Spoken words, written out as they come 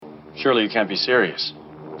Surely you can't be serious.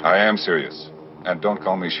 I am serious. And don't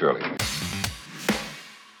call me Shirley.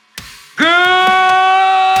 Good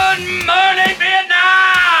morning,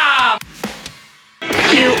 Vietnam!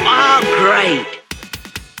 You are great.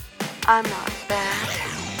 I'm not bad.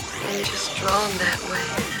 I'm just drawn that way.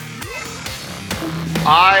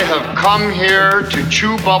 I have come here to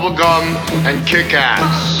chew bubblegum and kick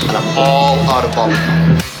ass. And I'm all out of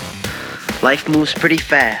bubblegum. Life moves pretty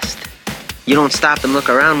fast. You don't stop and look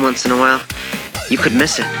around once in a while, you could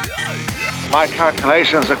miss it. My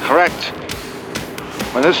calculations are correct.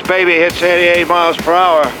 When this baby hits 88 miles per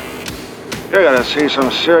hour, you're gonna see some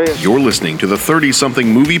serious... You're listening to the 30-something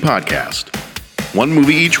movie podcast. One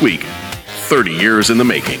movie each week, 30 years in the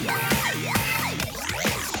making.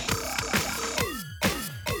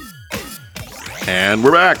 And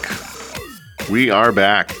we're back. We are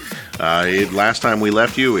back. Last time we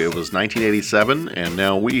left you, it was 1987, and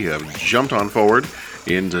now we have jumped on forward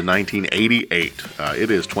into 1988. It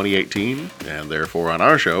is 2018, and therefore on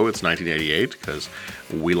our show, it's 1988, because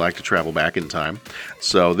we like to travel back in time.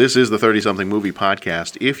 So this is the 30-something movie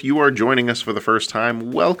podcast. If you are joining us for the first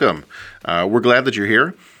time, welcome. We're glad that you're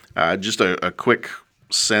here. Just a quick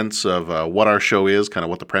sense of what our show is, kind of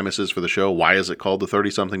what the premise is for the show. Why is it called the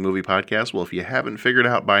 30-something movie podcast? Well, if you haven't figured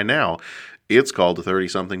out by now, it's called the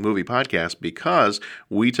 30-something movie podcast because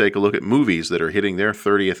we take a look at movies that are hitting their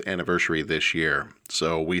 30th anniversary this year.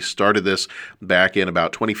 So we started this back in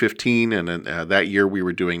about 2015, and that year we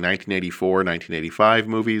were doing 1984, 1985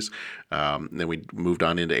 movies. Then we moved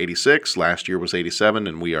on into 86. Last year was 87,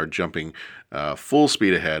 and we are jumping full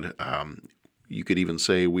speed ahead. You could even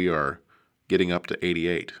say we are getting up to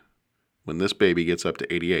 88. When this baby gets up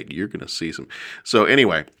to 88, you're going to see some. So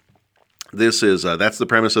anyway, this is that's the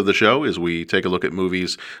premise of the show, is we take a look at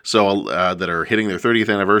movies that are hitting their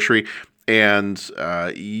 30th anniversary. And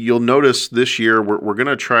you'll notice this year we're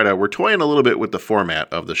going to we're toying a little bit with the format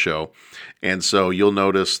of the show. And so you'll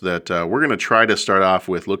notice that we're going to try to start off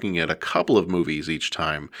with looking at a couple of movies each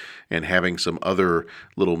time and having some other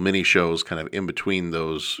little mini shows kind of in between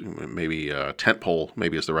those, maybe tentpole,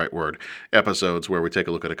 maybe is the right word, episodes where we take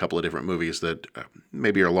a look at a couple of different movies that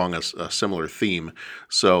maybe are along a similar theme.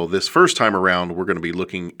 So this first time around, we're going to be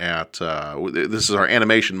looking at, this is our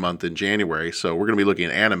animation month in January, so we're going to be looking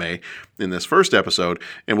at anime in this first episode,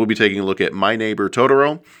 and we'll be taking a look at My Neighbor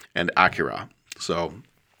Totoro and Akira. So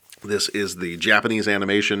this is the Japanese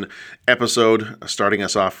animation episode, starting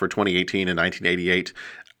us off for 2018 and 1988.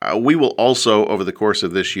 We will also, over the course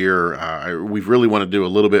of this year, we really want to do a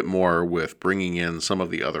little bit more with bringing in some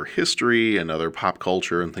of the other history and other pop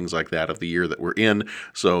culture and things like that of the year that we're in.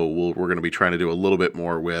 So we're going to be trying to do a little bit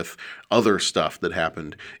more with other stuff that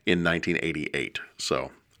happened in 1988.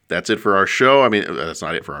 So that's it for our show. I mean, that's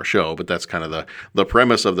not it for our show, but that's kind of the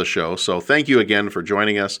premise of the show. So thank you again for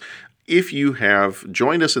joining us. If you have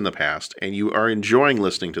joined us in the past and you are enjoying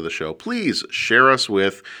listening to the show, please share us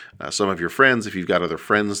with some of your friends. If you've got other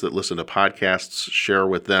friends that listen to podcasts, share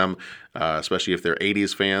with them, especially if they're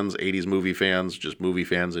 80s fans, 80s movie fans, just movie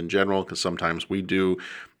fans in general, because sometimes we do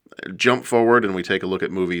jump forward and we take a look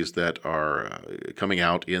at movies that are coming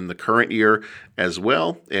out in the current year as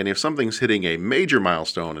well. And if something's hitting a major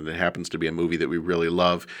milestone and it happens to be a movie that we really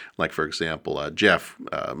love, like, for example, Jeff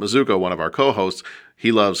Mizuko, one of our co-hosts,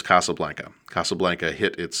 he loves Casablanca. Casablanca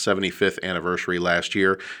hit its 75th anniversary last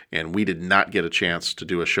year, and we did not get a chance to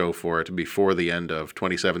do a show for it before the end of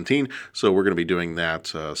 2017, so we're going to be doing that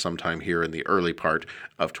sometime here in the early part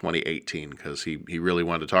of 2018, because he really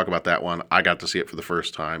wanted to talk about that one. I got to see it for the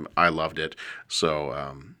first time. I loved it,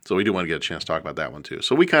 so we do want to get a chance to talk about that one too.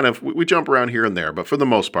 So we jump around here and there, but for the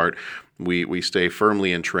most part, we stay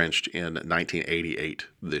firmly entrenched in 1988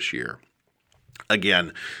 this year.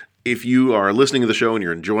 Again, if you are listening to the show and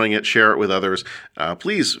you're enjoying it, share it with others.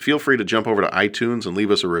 Please feel free to jump over to iTunes and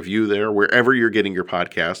leave us a review there. Wherever you're getting your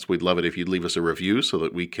podcasts, we'd love it if you'd leave us a review so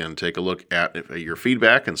that we can take a look at your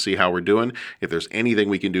feedback and see how we're doing, if there's anything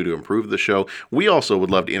we can do to improve the show. We also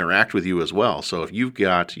would love to interact with you as well. So if you've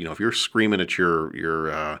got, if you're screaming at your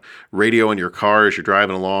radio in your car as you're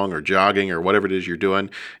driving along or jogging or whatever it is you're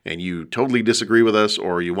doing, and you totally disagree with us,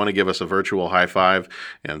 or you want to give us a virtual high five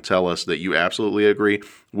and tell us that you absolutely agree,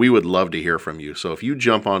 we would love to hear from you. So if you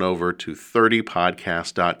jump on over to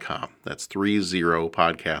 30podcast.com, that's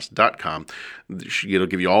 30podcast.com, it'll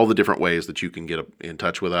give you all the different ways that you can get in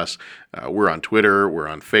touch with us. We're on Twitter, we're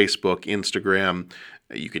on Facebook, Instagram.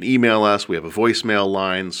 You can email us. We have a voicemail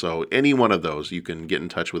line. So any one of those, you can get in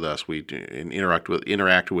touch with us. We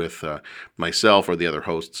interact with myself or the other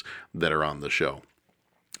hosts that are on the show.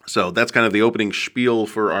 So that's kind of the opening spiel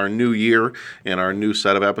for our new year and our new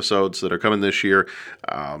set of episodes that are coming this year.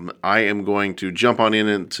 I am going to jump on in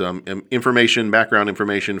and some background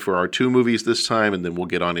information for our 2 movies this time, and then we'll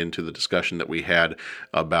get on into the discussion that we had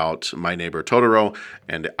about My Neighbor Totoro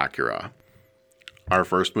and Akira. Our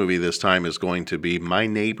first movie this time is going to be My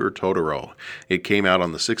Neighbor Totoro. It came out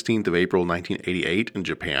on the 16th of April, 1988 in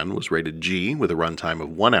Japan, was rated G with a runtime of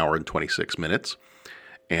 1 hour and 26 minutes.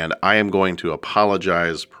 And I am going to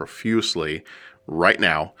apologize profusely right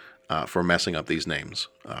now for messing up these names.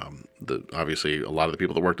 Obviously, a lot of the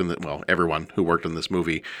people that worked everyone who worked in this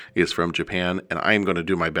movie is from Japan, and I am going to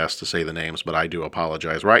do my best to say the names, but I do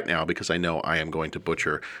apologize right now because I know I am going to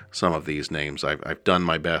butcher some of these names. I've done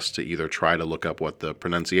my best to either try to look up what the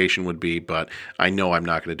pronunciation would be, but I know I'm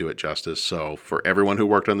not going to do it justice. So for everyone who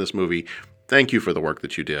worked on this movie, thank you for the work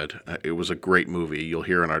that you did. It was a great movie. You'll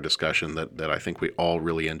hear in our discussion that I think we all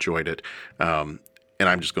really enjoyed it. And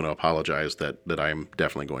I'm just going to apologize that I'm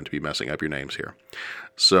definitely going to be messing up your names here.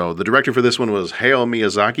 So the director for this one was Hayao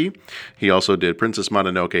Miyazaki. He also did Princess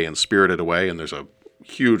Mononoke and Spirited Away, and there's a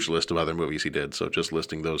huge list of other movies he did, so just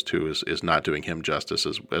listing those 2 is not doing him justice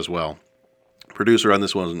as well. Producer on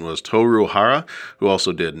this one was Toru Hara, who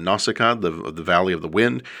also did Nausicaa, the Valley of the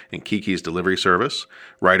Wind, and Kiki's Delivery Service.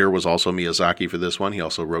 Writer was also Miyazaki for this one. He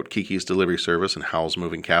also wrote Kiki's Delivery Service and Howl's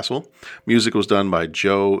Moving Castle. Music was done by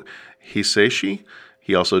Joe Hisaishi.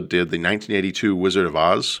 He also did the 1982 Wizard of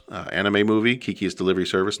Oz anime movie, Kiki's Delivery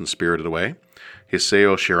Service and Spirited Away.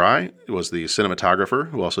 Hisao Shirai was the cinematographer,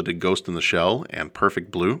 who also did Ghost in the Shell and Perfect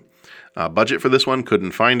Blue. Budget for this one,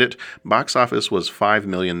 couldn't find it. Box office was $5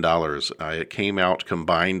 million. It came out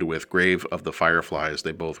combined with Grave of the Fireflies.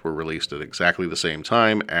 They both were released at exactly the same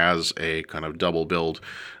time as a kind of double build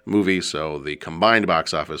movie, so the combined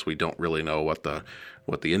box office, we don't really know what the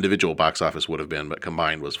individual box office would have been, but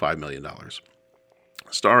combined was $5 million.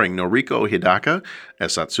 Starring Noriko Hidaka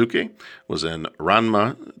as Satsuki, was in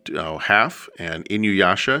Ranma Half and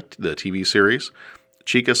Inuyasha, the TV series.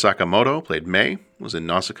 Chika Sakamoto played Mei, was in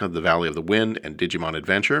Nausicaa, the Valley of the Wind, and Digimon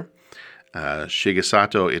Adventure.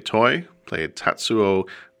 Shigesato Itoi played Tatsuo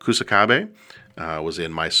Kusakabe, was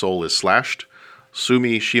in My Soul is Slashed.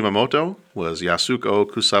 Sumi Shimamoto was Yasuko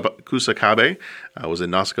Kusakabe, was in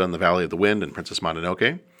Nausicaa and the Valley of the Wind and Princess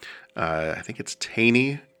Mononoke. I think it's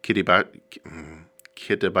Tani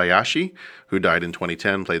Kitabayashi, who died in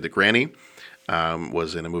 2010, played the granny,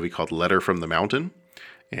 was in a movie called Letter from the Mountain.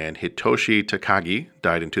 And Hitoshi Takagi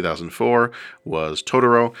died in 2004, was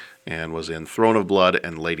Totoro, and was in Throne of Blood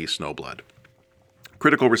and Lady Snowblood.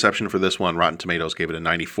 Critical reception for this one, Rotten Tomatoes gave it a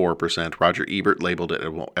 94%. Roger Ebert labeled it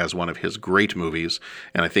as one of his great movies,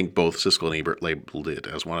 and I think both Siskel and Ebert labeled it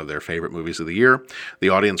as one of their favorite movies of the year. The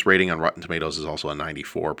audience rating on Rotten Tomatoes is also a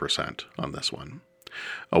 94% on this one.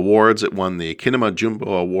 Awards, it won the Kinema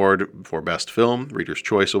Jumbo Award for Best Film, Reader's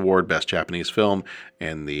Choice Award, Best Japanese Film,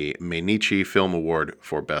 and the Mainichi Film Award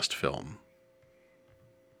for Best Film.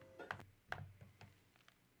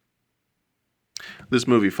 This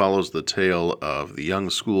movie follows the tale of the young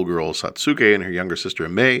schoolgirl Satsuki and her younger sister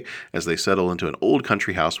Mei as they settle into an old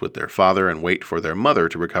country house with their father and wait for their mother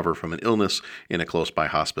to recover from an illness in a close-by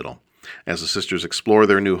hospital. As the sisters explore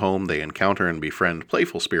their new home, they encounter and befriend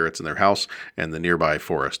playful spirits in their house and the nearby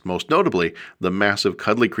forest, most notably the massive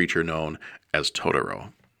cuddly creature known as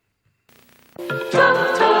Totoro.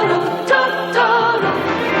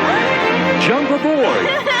 Jump aboard!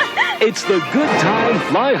 It's the good time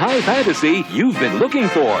fly-high fantasy you've been looking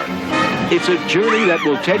for. It's a journey that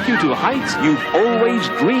will take you to heights you've always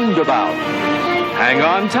dreamed about. Hang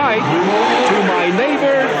on tight to My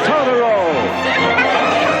Neighbor Totoro.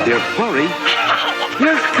 They're furry,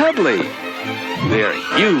 they're cuddly, they're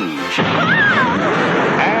huge,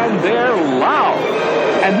 and they're loud.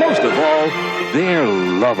 And most of all, they're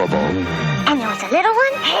lovable. And there was a little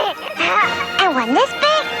one, and one this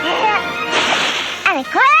big, and a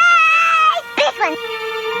great big one.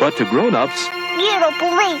 But to grown-ups, you don't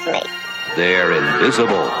believe me. They're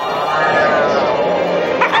invisible.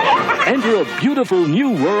 Enter a beautiful new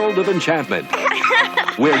world of enchantment,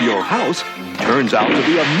 where your house turns out to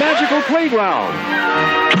be a magical playground.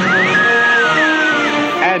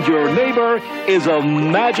 And your neighbor is a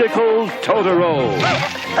magical Totoro.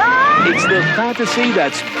 It's the fantasy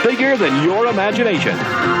that's bigger than your imagination.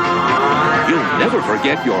 You'll never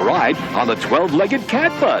forget your ride on the 12-legged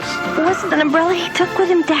cat bus. Wasn't an umbrella he took with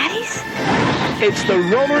him Daddy's? It's the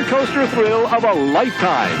roller coaster thrill of a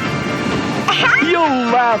lifetime.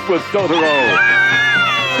 You'll laugh with Totoro.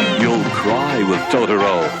 You'll cry with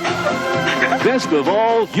Totoro. Best of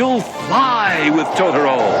all, you'll fly with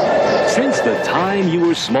Totoro. Since the time you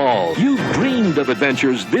were small, you've dreamed of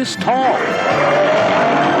adventures this tall.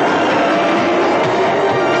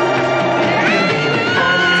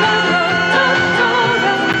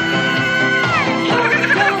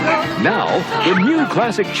 Now, the new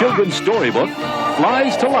classic children's storybook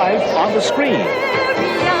flies to life on the screen.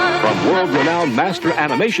 From world-renowned master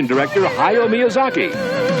animation director Hayao Miyazaki.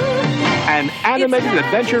 An animated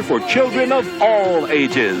adventure for children of all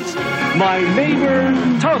ages. My Neighbor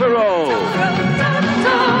Totoro.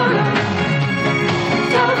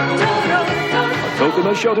 A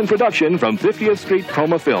Tokuma Shoten production from 50th Street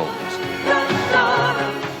Chroma Films.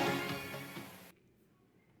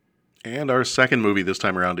 And our second movie this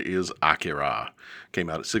time around is Akira. Came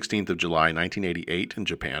out at 16th of July, 1988 in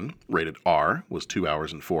Japan. Rated R, was 2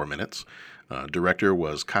 hours and 4 minutes. Director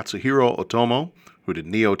was Katsuhiro Otomo, who did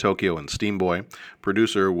Neo Tokyo and Steam Boy.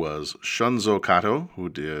 Producer was Shunzo Kato, who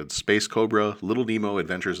did Space Cobra, Little Nemo,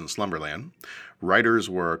 Adventures in Slumberland. Writers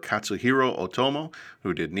were Katsuhiro Otomo,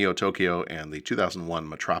 who did Neo Tokyo and the 2001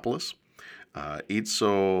 Metropolis.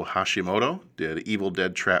 Itzo Hashimoto did Evil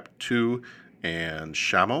Dead Trap 2 and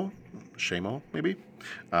Shamo, maybe?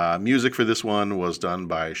 Music for this one was done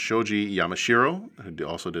by Shoji Yamashiro, who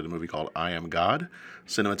also did a movie called I Am God.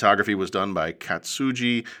 Cinematography was done by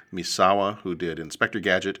Katsuji Misawa, who did Inspector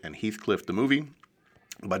Gadget and Heathcliff the movie.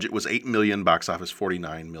 Budget was $8 million, box office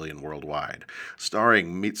 $49 million worldwide.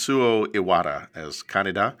 Starring Mitsuo Iwata as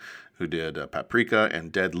Kaneda, who did Paprika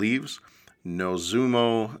and Dead Leaves.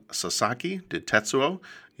 Nozumo Sasaki did Tetsuo.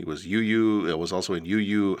 He was also in Yu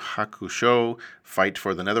Yu Hakusho, Fight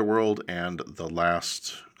for the Netherworld, and the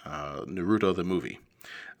last Naruto the movie.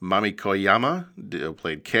 Mami Koyama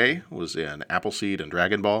played Kei, was in Appleseed and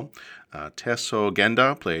Dragon Ball. Tesso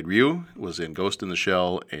Genda played Ryu, was in Ghost in the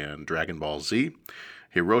Shell and Dragon Ball Z.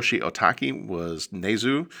 Hiroshi Otaki was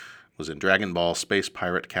Nezu, was in Dragon Ball Space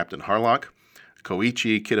Pirate Captain Harlock.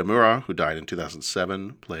 Koichi Kitamura, who died in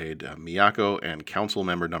 2007, played Miyako and Council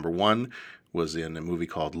Member Number 1, was in a movie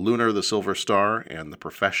called Lunar the Silver Star and The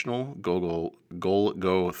Professional, Go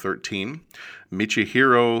 13.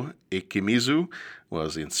 Michihiro Ikimizu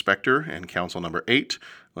was the Inspector and Council Number 8,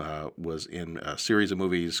 was in a series of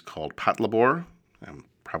movies called Patlabor. I'm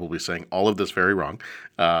probably saying all of this very wrong,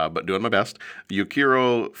 but doing my best.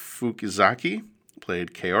 Yukiro Fukizaki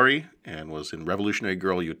played Kaori and was in Revolutionary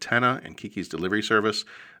Girl Utena and Kiki's Delivery Service.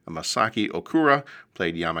 Masaki Okura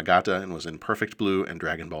played Yamagata and was in Perfect Blue and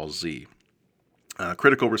Dragon Ball Z.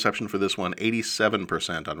 Critical reception for this one,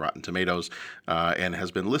 87% on Rotten Tomatoes, and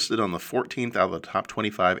has been listed on the 14th out of the top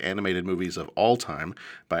 25 animated movies of all time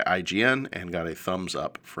by IGN and got a thumbs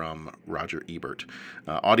up from Roger Ebert.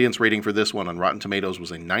 Audience rating for this one on Rotten Tomatoes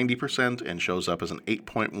was a 90% and shows up as an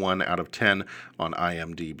 8.1 out of 10 on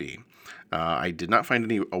IMDb. I did not find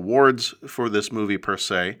any awards for this movie per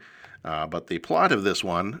se, but the plot of this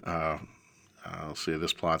one... I'll see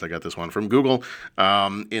this plot. I got this one from Google.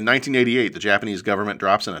 In 1988, the Japanese government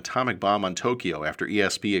drops an atomic bomb on Tokyo after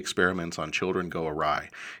ESP experiments on children go awry.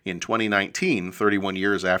 In 2019, 31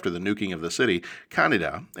 years after the nuking of the city,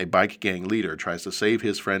 Kaneda, a bike gang leader, tries to save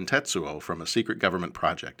his friend Tetsuo from a secret government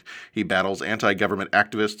project. He battles anti-government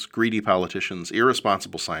activists, greedy politicians,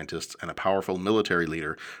 irresponsible scientists, and a powerful military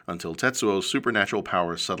leader until Tetsuo's supernatural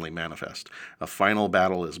powers suddenly manifest. A final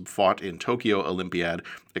battle is fought in Tokyo Olympiad,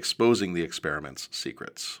 exposing the experiment's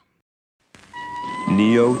secrets.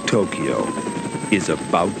 Neo Tokyo is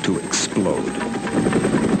about to explode.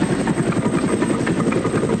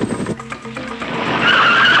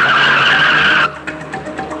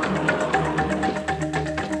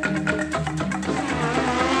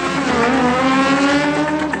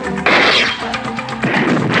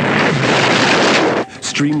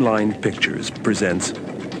 Streamlined Pictures presents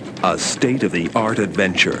a state-of-the-art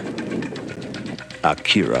adventure,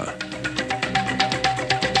 Akira.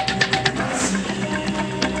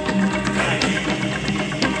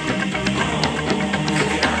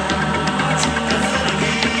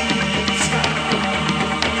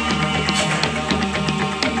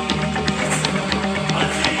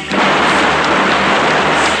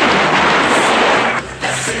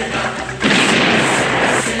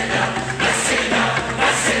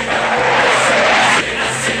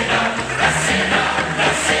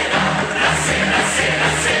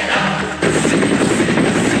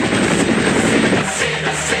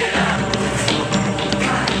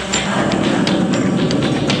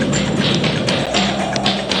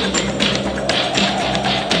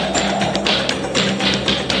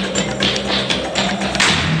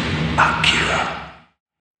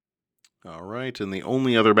 And the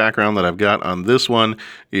only other background that I've got on this one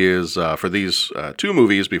is for these two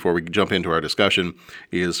movies, before we jump into our discussion,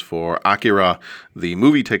 is for Akira. The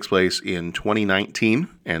movie takes place in 2019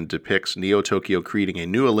 and depicts Neo Tokyo creating a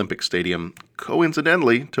new Olympic stadium.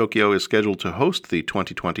 Coincidentally, Tokyo is scheduled to host the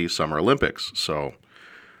 2020 Summer Olympics. So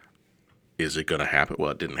Is it going to happen? Well,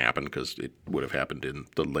 it didn't happen because it would have happened in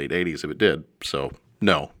the late 80s if it did. So,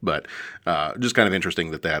 no. But just kind of interesting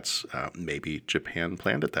that that's maybe Japan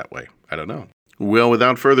planned it that way. I don't know. Well,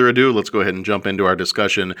 without further ado, let's go ahead and jump into our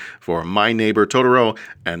discussion for My Neighbor Totoro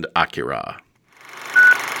and Akira.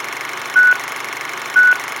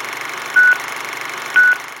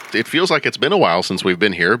 It feels like it's been a while since we've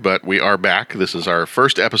been here, but we are back. This is our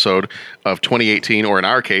first episode of 2018, or in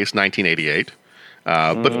our case, 1988.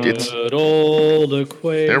 But it's Good old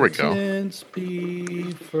acquaintance there we go.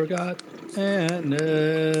 Be forgot and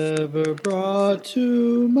never brought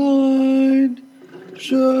to mind.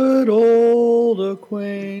 Should old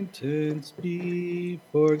acquaintance be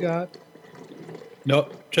forgot? No,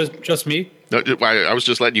 just me. No, I was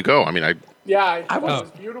just letting you go. I mean, Yeah, I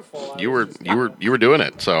was beautiful. you were doing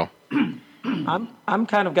it. So I'm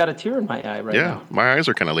kind of got a tear in my eye right now. my eyes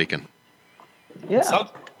are kind of leaking. Yeah.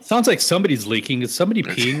 Sounds like somebody's leaking. Is somebody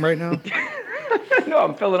peeing right now? No,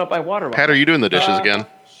 I'm filling up my water bottle. Pat, are you doing the dishes again?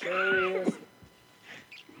 Sure is.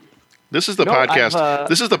 This is the podcast.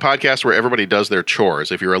 This is the podcast where everybody does their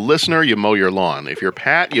chores. If you're a listener, you mow your lawn. If you're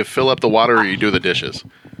Pat, you fill up the water or you do the dishes.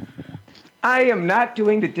 I am not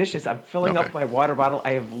doing the dishes. I'm filling up my water bottle.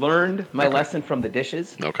 I have learned my lesson from the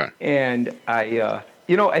dishes. Okay. And I,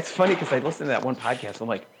 it's funny because I listened to that one podcast. I'm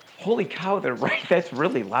like, holy cow, they're right. That's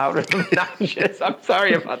really loud and obnoxious. I'm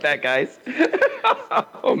sorry about that, guys.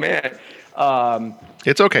 Oh, man.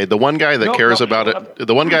 It's okay. The one guy that cares about it,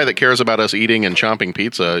 the one guy that cares about us eating and chomping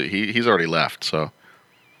pizza, he's already left. So.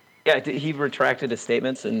 Yeah, he retracted his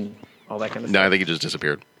statements and all that kind of stuff. No, I think he just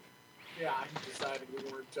disappeared. Yeah, he decided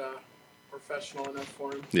we weren't professional enough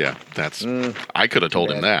for him. Yeah, that's. I could have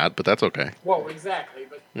told him that, but that's okay. Well, exactly,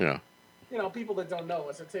 but yeah. People that don't know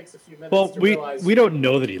us, it takes a few minutes Well, to realize. we don't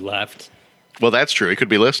know that he left. Well, that's true. He could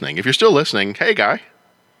be listening. If you're still listening, hey, guy.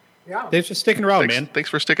 Yeah. They're just sticking around, man. Thanks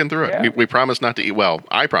for sticking through it. Yeah. We promised not to eat. Well,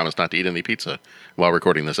 I promised not to eat any pizza while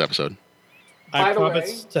recording this episode. I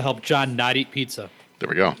promise to help John not eat pizza. There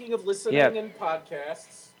we go. Speaking of listening and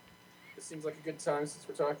podcasts, this seems like a good time since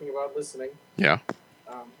we're talking about listening. Yeah.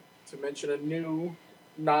 To mention a new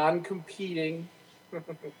non-competing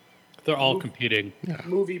They're all competing.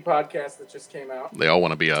 movie podcast that just came out. They all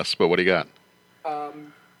want to be us, but what do you got?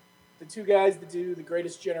 The two guys that do the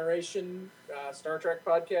Greatest Generation Star Trek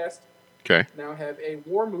podcast Okay. now have a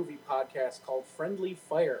war movie podcast called Friendly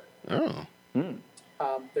Fire. Oh.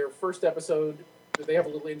 Their first episode, they have a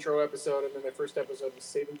little intro episode, and then their first episode was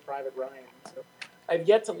Saving Private Ryan. So I've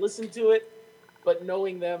yet to listen to it, but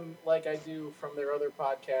knowing them like I do from their other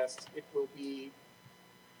podcast, it will be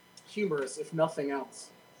humorous, if nothing else.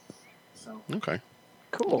 So Okay.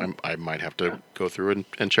 Cool. I might have to go through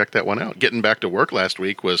and check that one out. Getting back to work last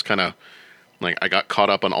week was kind of like I got caught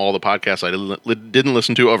up on all the podcasts I didn't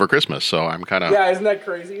listen to over Christmas, so I'm kind of... Yeah, isn't that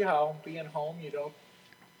crazy how being home, you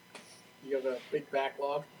have a big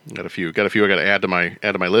backlog? Got a few I got to add to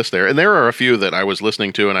my list there. And there are a few that I was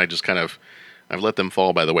listening to and I just kind of... I've let them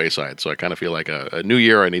fall by the wayside, so I kind of feel like a new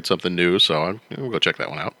year I need something new, so I'll go check that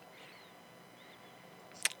one out.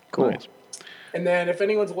 Cool. Nice. And then if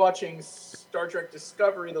anyone's watching Star Trek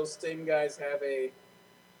Discovery, those same guys have the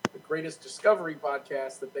Greatest Discovery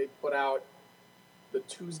podcast that they put out the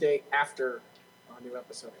Tuesday after a new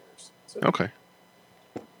episode airs. So, Okay.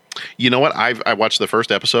 You know what? I watched the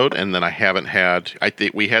first episode, and then I haven't had... I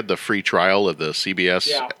think we had the free trial of the CBS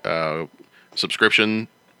subscription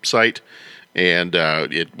site, and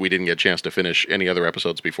we didn't get a chance to finish any other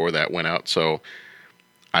episodes before that went out, so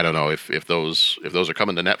I don't know if those are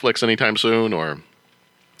coming to Netflix anytime soon, or...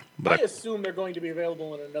 But I assume they're going to be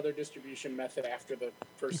available in another distribution method after the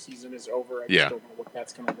first season is over. I just don't know what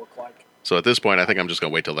that's going to look like. So at this point, I think I'm just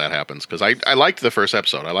going to wait till that happens, because I liked the first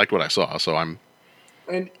episode. I liked what I saw, so I'm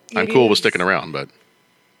cool with sticking around, but...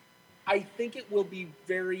 I think it will be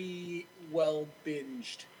very well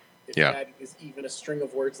binged, if Yeah. that is even a string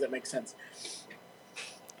of words that makes sense.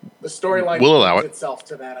 The storyline We'll allow lends it. itself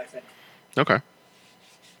to that, I think. Okay.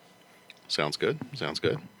 Sounds good.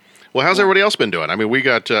 Well, how's everybody else been doing? I mean, we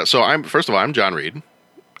got... first of all, I'm John Reed,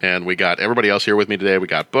 and we got everybody else here with me today. We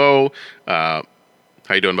got Bo. How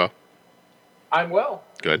you doing, Bo? I'm well.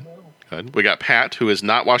 Good. We got Pat, who is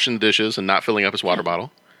not washing the dishes and not filling up his water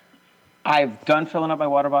bottle. I've done filling up my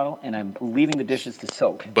water bottle, and I'm leaving the dishes to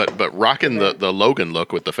soak. But rocking the Logan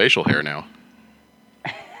look with the facial hair now.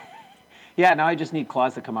 Yeah, now I just need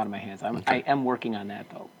claws to come out of my hands. I am working on that,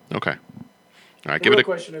 though. Okay. All right, The real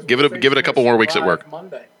question is, give will it the a facial couple hair more weeks at survive work.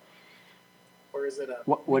 Monday? Or is it a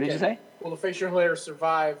What did you weekend? say? Will the facial hair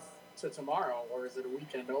survive to tomorrow, or is it a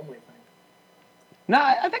weekend only thing? No,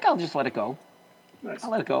 I think I'll just let it go. Nice. I'll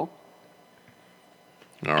let it go.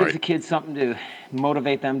 All Gives right. the kids something to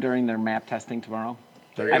motivate them during their map testing tomorrow.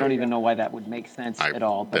 I don't even know why that would make sense at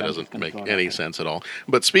all. But That I'm just doesn't gonna make throw it any out sense at all.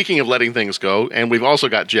 But speaking of letting things go, and we've also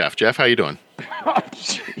got Jeff. Jeff, how you doing? there. Oh,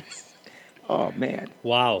 jeez. Oh, man.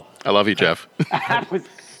 Wow. I love you, Jeff. I was,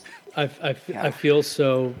 I feel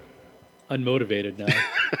so unmotivated now.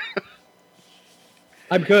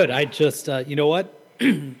 I'm good. I just, you know what?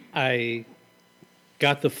 I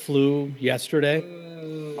got the flu yesterday.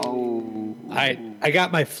 oh. I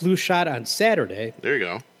got my flu shot on Saturday There you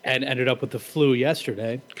go. and ended up with the flu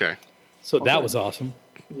yesterday. Okay. So that was awesome.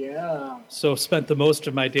 Yeah. So spent the most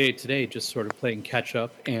of my day today just sort of playing catch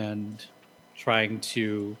up and trying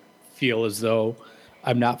to feel as though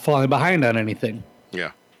I'm not falling behind on anything.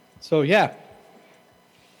 Yeah. So yeah.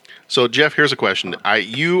 So Jeff, here's a question.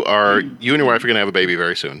 You and your wife are going to have a baby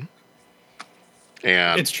very soon.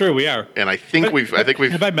 And It's true, we are. And I think we've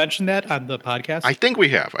Have I mentioned that on the podcast? I think we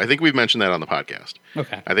have. I think we've mentioned that on the podcast.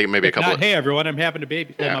 Okay. I think maybe a If couple not, hey everyone, I'm having a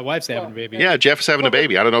baby. Yeah. Well, my wife's having a baby. Yeah, Jeff's having a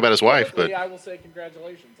baby. I don't know about his wife, but Publicly, I will say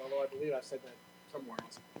congratulations, although I believe I've said that somewhere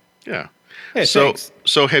else. yeah. Hey, so thanks.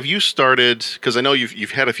 so have you started, because I know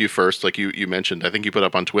you've had a few firsts, like you mentioned. I think you put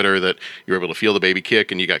up on Twitter that you were able to feel the baby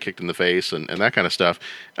kick and you got kicked in the face and that kind of stuff.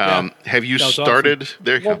 Have you That was started awesome.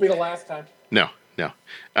 there you Won't go. be the last time. No.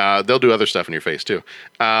 They'll do other stuff in your face too.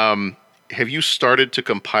 Have you started to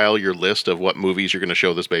compile your list of what movies you're going to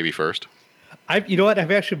show this baby first? You know what?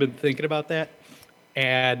 I've actually been thinking about that,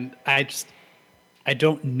 and I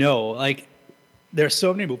don't know. Like, there's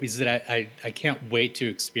so many movies that I can't wait to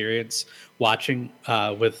experience watching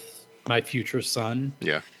with my future son.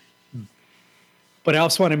 Yeah. But I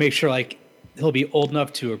also want to make sure like he'll be old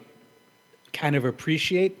enough to kind of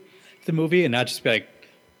appreciate the movie and not just be like,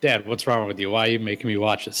 Dad, what's wrong with you? Why are you making me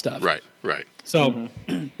watch this stuff? Right. So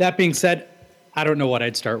that being said, I don't know what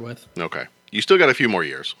I'd start with. Okay. You still got a few more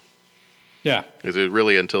years. Yeah. Is it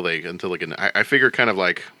really until they can? I figure kind of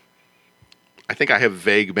like, I think I have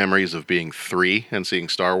vague memories of being 3 and seeing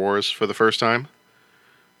Star Wars for the first time.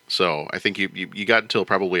 So I think you got until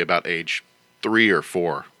probably about age 3 or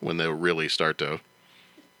 4 when they'll really start to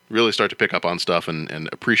pick up on stuff and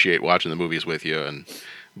appreciate watching the movies with you.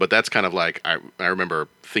 But that's kind of like, I remember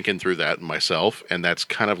thinking through that myself, and that's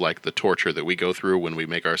kind of like the torture that we go through when we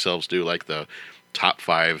make ourselves do like the top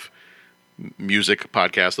 5 music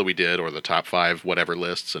podcasts that we did or the top 5 whatever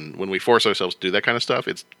lists. And when we force ourselves to do that kind of stuff,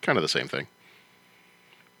 it's kind of the same thing.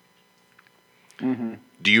 Mm-hmm.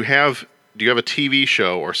 Do you have a TV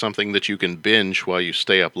show or something that you can binge while you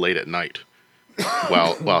stay up late at night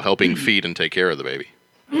while helping feed and take care of the baby?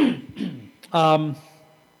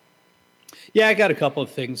 Yeah, I got a couple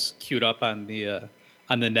of things queued up on the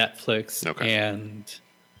Netflix and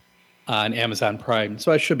on Amazon Prime,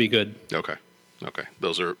 so I should be good. Okay.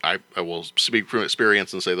 Those are I will speak from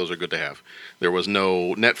experience and say those are good to have. There was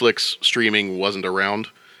no Netflix streaming wasn't around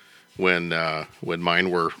when mine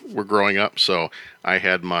were growing up, so I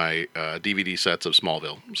had my DVD sets of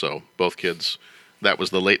Smallville. So both kids, that was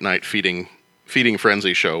the late night feeding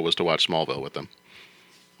frenzy show was to watch Smallville with them.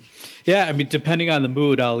 Yeah, I mean, depending on the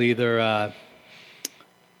mood, I'll either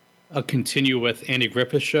I'll continue with Andy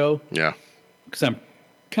Griffith's show. Yeah, because I'm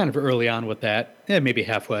kind of early on with that. Yeah, maybe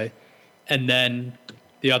halfway, and then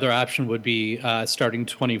the other option would be starting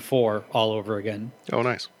 24 all over again. Oh,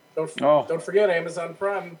 nice. Don't forget Amazon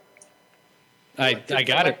Prime. I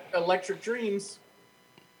got it. Electric Dreams.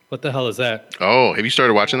 What the hell is that? Oh, have you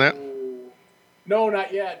started watching that? No,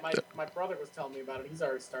 not yet. My brother was telling me about it. He's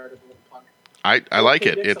already started. The little punk. I like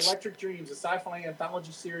it. Dick's It's Electric Dreams, a sci-fi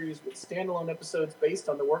anthology series with standalone episodes based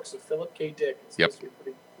on the works of Philip K. Dick. It's supposed to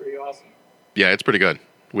be pretty awesome. Yeah, it's pretty good.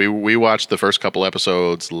 We watched the first couple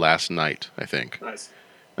episodes last night, I think. Nice.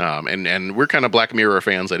 And we're kind of Black Mirror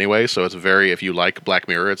fans anyway, so it's if you like Black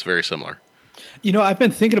Mirror, it's very similar. You know, I've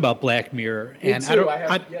been thinking about Black Mirror, and Me too. I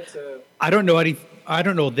haven't yet to. I don't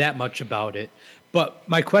know that much about it. But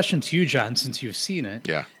my question to you, John, since you've seen it,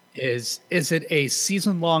 is it a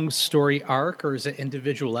season-long story arc, or is it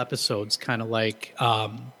individual episodes, kind of like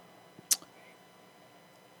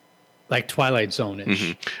Twilight Zone-ish?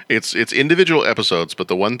 Mm-hmm. It's individual episodes, but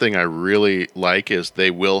the one thing I really like is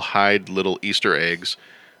they will hide little Easter eggs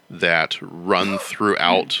that run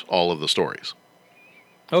throughout all of the stories.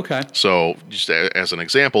 Okay. So, just as an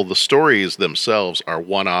example, the stories themselves are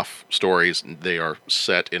one-off stories. They are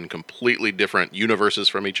set in completely different universes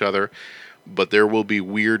from each other, but there will be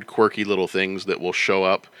weird, quirky little things that will show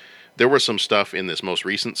up. There was some stuff in this most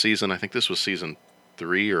recent season. I think this was season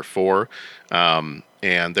 3 or 4. And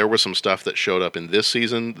there was some stuff that showed up in this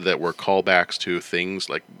season that were callbacks to things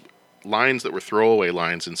like lines that were throwaway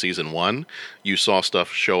lines in season 1. You saw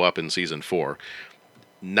stuff show up in season 4.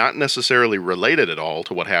 not necessarily related at all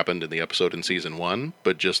to what happened in the episode in season 1,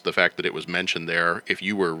 but just the fact that it was mentioned there. If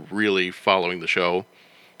you were really following the show,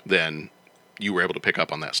 then you were able to pick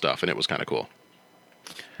up on that stuff, and it was kind of cool.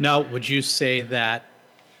 Now, would you say that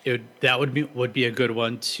that would be a good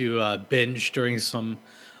one to binge during some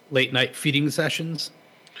late night feeding sessions?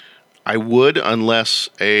 I would, unless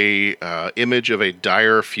a image of a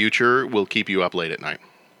dire future will keep you up late at night.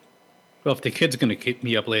 Well, if the kid's going to keep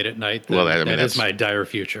me up late at night, then Well, I mean, that that's is my dire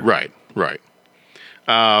future. Right.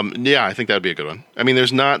 Yeah, I think that would be a good one. I mean,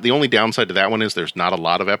 the only downside to that one is there's not a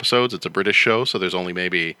lot of episodes. It's a British show, so there's only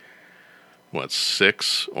maybe,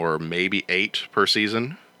 6 or maybe 8 per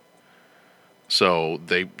season. So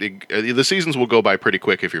the seasons will go by pretty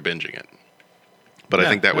quick if you're binging it. But I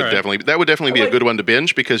think that would definitely be a good one to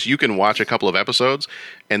binge, because you can watch a couple of episodes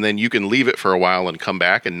and then you can leave it for a while and come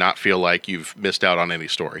back and not feel like you've missed out on any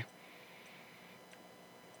story.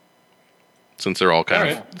 Since they're all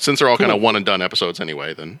kind of one and done episodes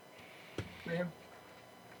anyway, then. Yeah.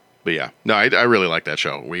 But yeah, no, I really like that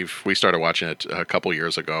show. We started watching it a couple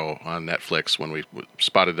years ago on Netflix when we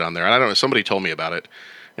spotted it on there. And I don't know, somebody told me about it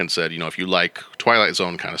and said, if you like Twilight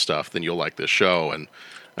Zone kind of stuff, then you'll like this show. And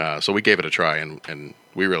so we gave it a try, and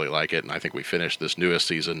we really like it. And I think we finished this newest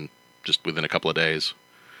season just within a couple of days.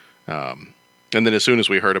 And then as soon as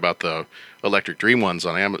we heard about the Electric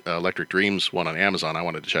Dreams one on Amazon, I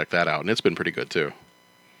wanted to check that out, and it's been pretty good too.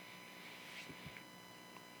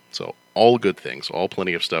 So all good things, all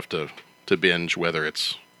plenty of stuff to binge, whether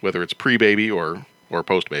it's pre-baby or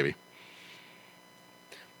post-baby.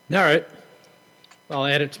 All right, I'll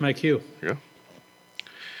add it to my queue. Yeah.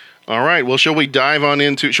 All right. Well, shall we dive on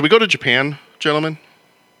into? Should we go to Japan, gentlemen?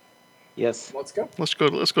 Yes. Let's go. Let's go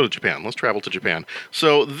to Japan. Let's travel to Japan.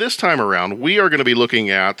 So this time around, we are going to be looking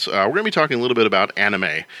at, we're going to be talking a little bit about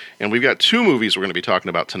anime. And we've got 2 movies we're going to be talking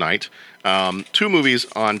about tonight. 2 movies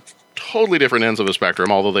on totally different ends of the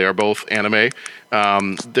spectrum, although they are both anime.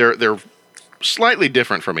 They're slightly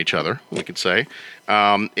different from each other, we could say.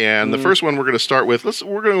 And the first one we're going to start with,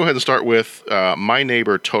 we're going to go ahead and start with My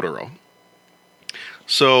Neighbor Totoro.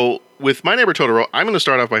 So with My Neighbor Totoro, I'm going to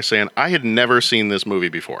start off by saying I had never seen this movie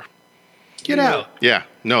before. Get out. Yeah.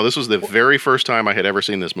 No, this was the very first time I had ever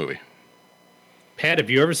seen this movie. Pat, have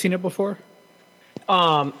you ever seen it before?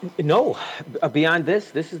 No. Beyond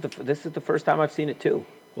this is the first time I've seen it too.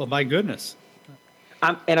 Well, my goodness.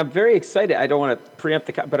 I'm very excited. I don't want to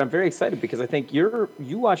preempt but I'm very excited because I think you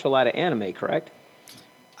watch a lot of anime, correct?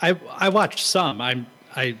 I watched some.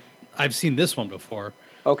 I've seen this one before.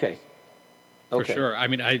 Okay. For sure. I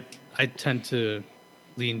mean, I tend to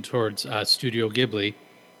lean towards Studio Ghibli.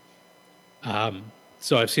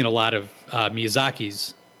 So I've seen a lot of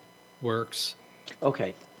Miyazaki's works.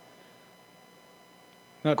 Okay.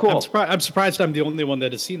 Cool. I'm surprised I'm the only one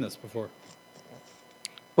that has seen this before.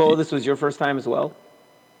 Well, this was your first time as well?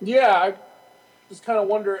 Yeah, I just kind of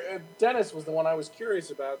wonder. Dennis was the one I was curious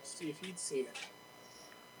about to see if he'd seen it.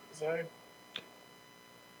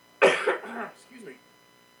 Excuse me.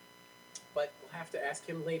 But we'll have to ask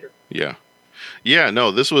him later. Yeah. Yeah,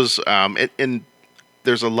 no, this was... and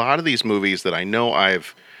there's a lot of these movies that I know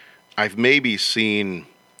I've maybe seen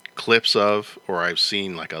clips of, or I've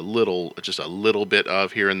seen like just a little bit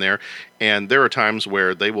of here and there. And there are times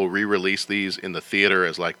where they will re-release these in the theater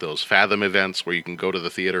as like those Fathom events where you can go to the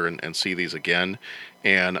theater and see these again.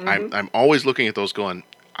 And I'm always looking at those going,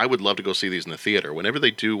 I would love to go see these in the theater. Whenever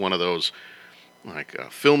they do one of those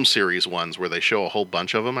like film series ones where they show a whole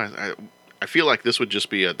bunch of them, I feel like this would just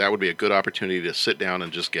be that would be a good opportunity to sit down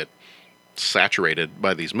and just get saturated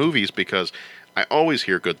by these movies, because I always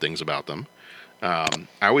hear good things about them. I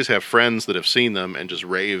always have friends that have seen them and just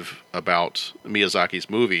rave about Miyazaki's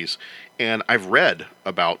movies. And I've read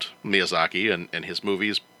about Miyazaki and his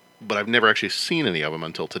movies, but I've never actually seen any of them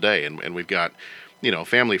until today. And we've got,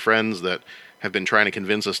 family friends that have been trying to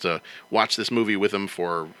convince us to watch this movie with them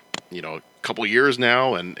for, a couple years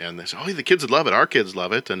now. And they say, oh, the kids would love it. Our kids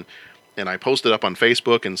love it. And I posted up on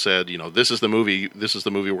Facebook and said, this is the movie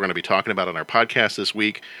we're going to be talking about on our podcast this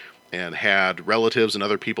week. And had relatives and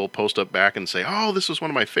other people post up back and say, oh, this was one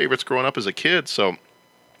of my favorites growing up as a kid. So,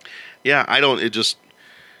 yeah, I don't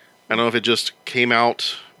know if it just came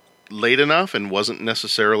out late enough and wasn't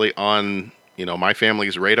necessarily on, my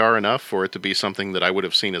family's radar enough for it to be something that I would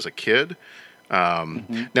have seen as a kid.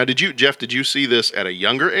 Now, Jeff, did you see this at a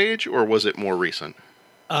younger age, or was it more recent?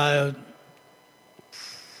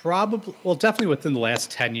 Probably, well, definitely within the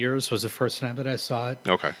last 10 years was the first time that I saw it.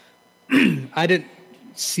 Okay. I didn't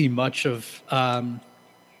see much of I'm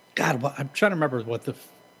trying to remember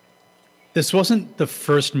this wasn't the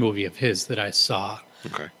first movie of his that I saw.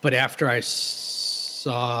 Okay. But after I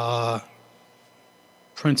saw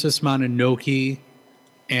Princess Mononoke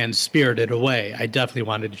and Spirited Away, I definitely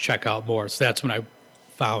wanted to check out more. So that's when I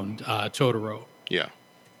found Totoro. Yeah.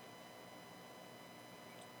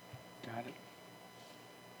 Got it.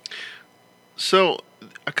 So,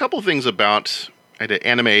 a couple things about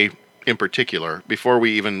anime in particular before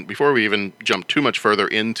we even jump too much further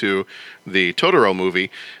into the Totoro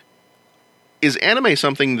movie. Is anime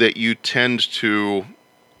something that you tend to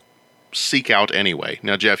seek out anyway?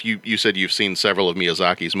 Now, Jeff, you said you've seen several of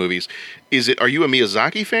Miyazaki's movies. Are you a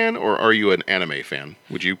Miyazaki fan or are you an anime fan?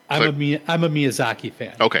 Would you? I'm a Miyazaki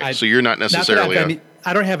fan. Okay, so you're not necessarily.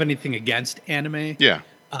 I don't have anything against anime. Yeah.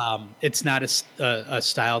 It's not a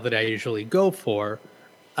style that I usually go for.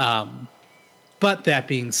 But that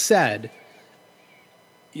being said,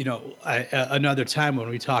 another time when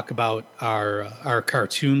we talk about our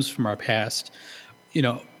cartoons from our past,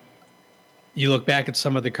 you look back at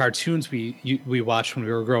some of the cartoons we watched when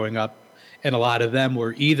we were growing up, and a lot of them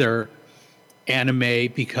were either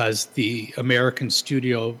anime because the American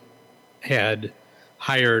studio had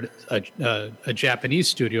hired a Japanese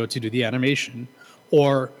studio to do the animation,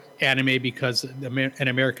 or anime because an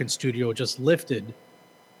American studio just lifted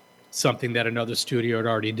something that another studio had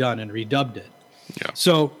already done and redubbed it. Yeah.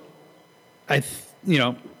 So, as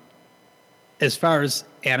far as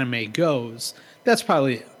anime goes, that's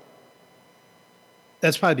probably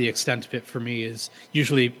the extent of it for me. Is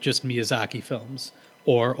usually just Miyazaki films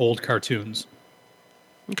or old cartoons.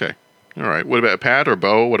 Okay. All right. What about Pat or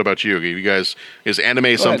Bo? What about you? You guys, is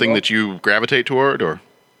anime something that you gravitate toward, or?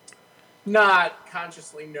 Not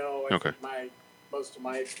consciously, no. I Okay. think most of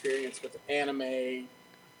my experience with anime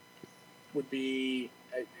would be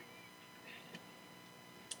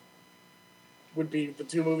the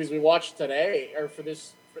two movies we watched today, or for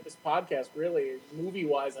this podcast. Really, movie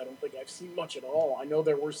wise, I don't think I've seen much at all. I know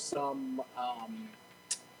there were some.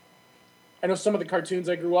 I know some of the cartoons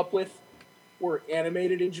I grew up with were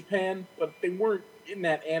animated in Japan, but they weren't in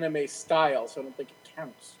that anime style, so I don't think it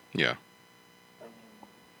counts. Yeah.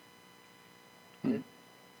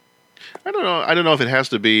 I don't know. I don't know if it has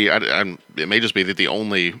to be. It may just be that the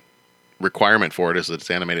only requirement for it is that it's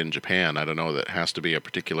animated in Japan. I don't know that it has to be a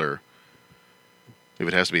particular. If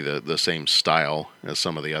it has to be the same style as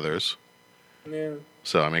some of the others. Yeah.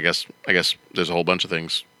 So I guess there's a whole bunch of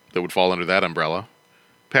things that would fall under that umbrella.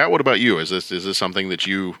 Pat, what about you? Is this something that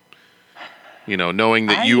you knowing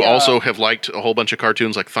that you also have liked a whole bunch of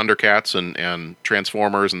cartoons like Thundercats and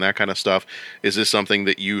Transformers and that kind of stuff, is this something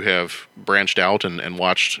that you have branched out and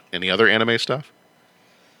watched any other anime stuff?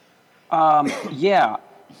 Yeah,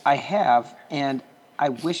 I have, and I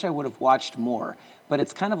wish I would have watched more. But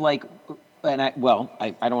it's kind of like, I don't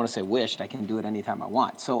want to say wished. I can do it anytime I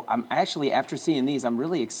want. So I'm actually, after seeing these, I'm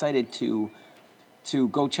really excited to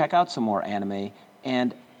go check out some more anime.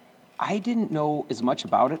 And I didn't know as much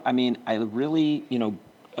about it. I mean, I really,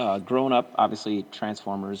 growing up, obviously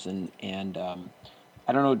Transformers and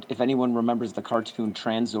I don't know if anyone remembers the cartoon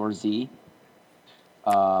Tranzor Z.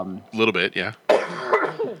 A little bit, yeah.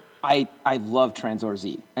 I love Tranzor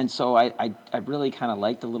Z. And so I really kind of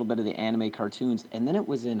liked a little bit of the anime cartoons. And then it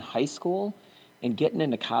was in high school and getting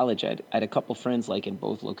into college, I had a couple friends like in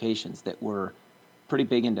both locations that were pretty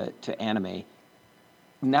big into anime.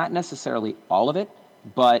 Not necessarily all of it,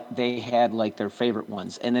 but they had like their favorite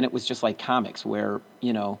ones. And then it was just like comics where,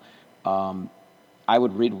 I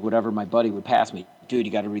would read whatever my buddy would pass me. Dude,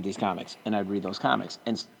 you got to read these comics. And I'd read those comics.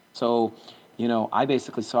 And so, I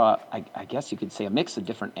basically saw, I guess you could say, a mix of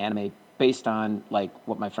different anime based on like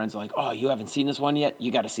what my friends are like, oh, you haven't seen this one yet?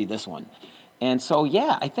 You got to see this one. And so,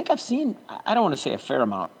 yeah, I think I've seen, I don't want to say a fair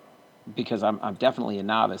amount because I'm definitely a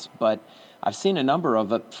novice, but I've seen a number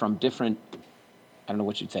of it from different, I don't know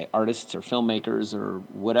what you'd say, artists or filmmakers or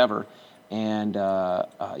whatever. And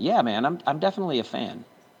yeah, man, I'm definitely a fan.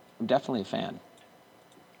 I'm definitely a fan.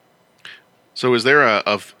 So is there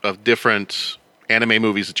of different anime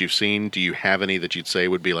movies that you've seen, do you have any that you'd say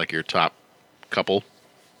would be like your top couple?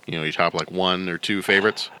 Your top like one or two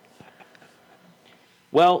favorites?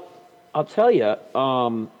 Well, I'll tell you,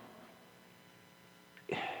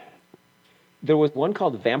 there was one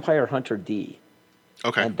called Vampire Hunter D.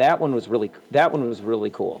 Okay. And that one was really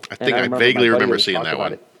cool. I think I vaguely remember seeing that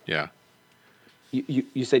one. Yeah.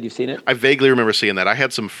 You said you've seen it? I vaguely remember seeing that. I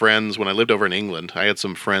had some friends when I lived over in England. I had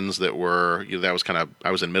some friends that were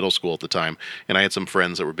I was in middle school at the time, and I had some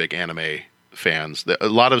friends that were big anime fans.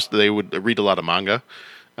 They would read a lot of manga.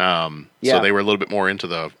 So they were a little bit more into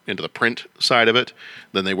the print side of it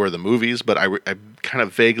than they were the movies. But I kind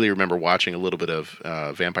of vaguely remember watching a little bit of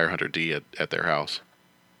Vampire Hunter D at their house.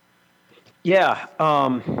 Yeah,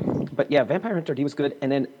 but yeah, Vampire Hunter D was good.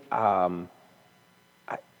 And then,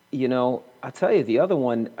 I'll tell you the other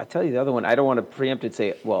one. I don't want to preempt and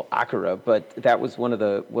say, well, Akira, but that was one of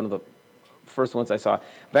the first ones I saw.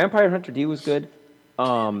 Vampire Hunter D was good.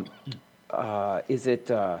 Is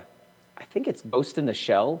it? I think it's Ghost in the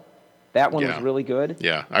Shell. That one was really good.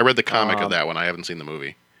 Yeah, I read the comic of that one. I haven't seen the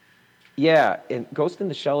movie. Yeah, and Ghost in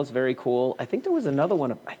the Shell is very cool. I think there was another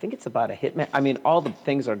one. I think it's about a hitman. I mean, all the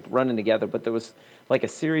things are running together, but there was like a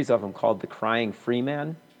series of them called The Crying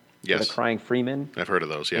Freeman. Yes. The Crying Freeman. I've heard of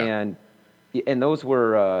those. Yeah. And those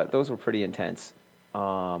were pretty intense.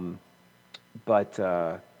 Yeah,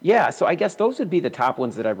 so I guess those would be the top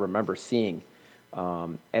ones that I remember seeing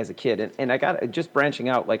as a kid. And I got just branching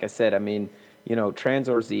out, like I said. I mean,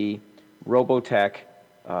 Tranzor Z, Robotech.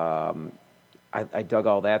 I dug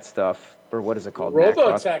all that stuff. Or what is it called?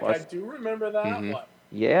 Robotech. I do remember that one.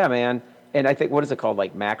 Yeah, man. And I think, what is it called?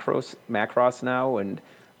 Like Macross now. And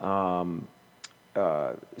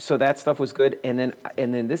so that stuff was good. And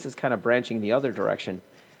then this is kind of branching the other direction.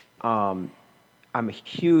 I'm a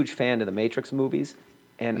huge fan of the Matrix movies,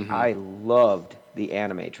 and I loved the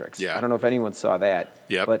Animatrix. Yeah. I don't know if anyone saw that.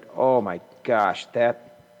 Yep. But oh my gosh, there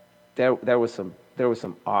was some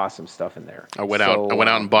awesome stuff in there. I went out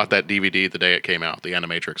and bought that DVD the day it came out, the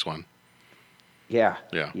Animatrix one. Yeah.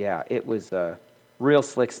 It was real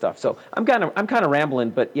slick stuff. So I'm kind of rambling,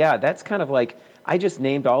 but yeah, that's kind of like, I just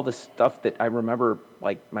named all the stuff that I remember,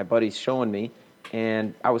 like my buddies showing me,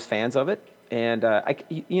 and I was fans of it. And I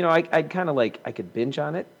kind of like, I could binge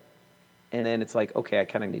on it, and then it's like, okay, I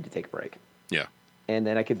kind of need to take a break. Yeah. And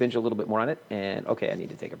then I could binge a little bit more on it, and okay, I need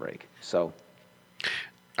to take a break. So.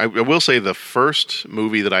 I will say the first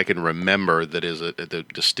movie that I can remember that is a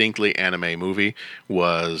distinctly anime movie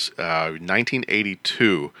was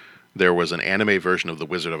 1982. There was an anime version of The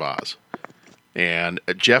Wizard of Oz. And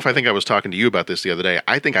Jeff, I think I was talking to you about this the other day.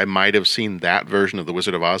 I think I might have seen that version of The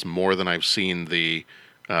Wizard of Oz more than I've seen the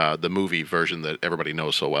movie version that everybody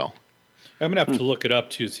knows so well. I'm going to have to look it up,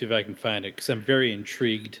 too, see if I can find it, because I'm very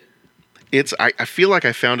intrigued. I feel like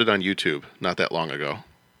I found it on YouTube not that long ago.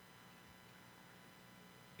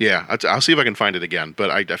 Yeah, I'll see if I can find it again. But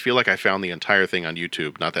I feel like I found the entire thing on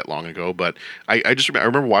YouTube not that long ago. But I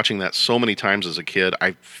remember watching that so many times as a kid.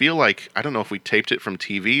 I feel like, I don't know if we taped it from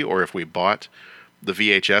TV or if we bought the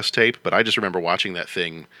VHS tape, but I just remember watching that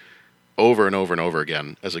thing over and over and over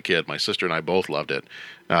again as a kid. My sister and I both loved it.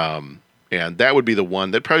 And that would be the one,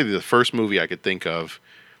 that probably be the first movie I could think of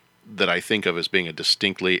that I think of as being a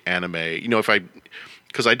distinctly anime.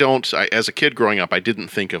 Because as a kid growing up, I didn't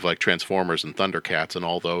think of like Transformers and Thundercats and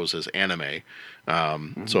all those as anime.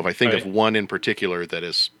 So if I think of one in particular that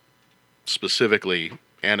is specifically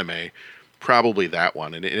anime, probably that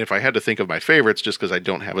one. And if I had to think of my favorites, just because I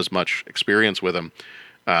don't have as much experience with them,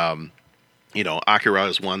 Akira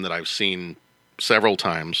is one that I've seen several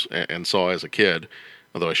times and saw as a kid,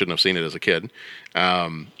 although I shouldn't have seen it as a kid.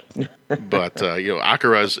 But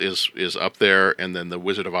Akira is up there, and then The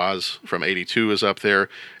Wizard of Oz from '82 is up there,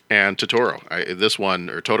 and Totoro.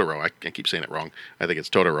 Totoro. I keep saying it wrong. I think it's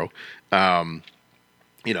Totoro.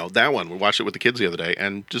 That one, we watched it with the kids the other day,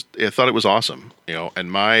 and just I thought it was awesome. And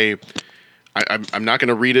I'm not going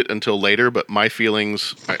to read it until later, but my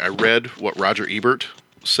feelings. I read what Roger Ebert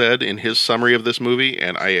said in his summary of this movie,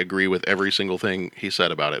 and I agree with every single thing he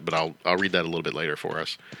said about it. But I'll read that a little bit later for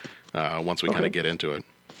us once we kind of get into it.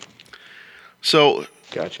 So,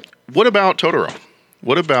 gotcha. What about Totoro?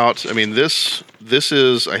 What about, this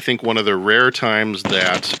is, I think, one of the rare times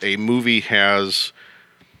that a movie has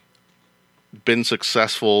been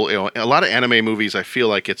successful. A lot of anime movies, I feel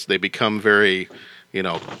like they become very,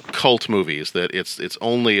 cult movies, that it's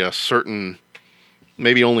only a certain,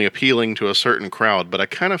 maybe only appealing to a certain crowd, but I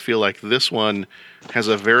kind of feel like this one has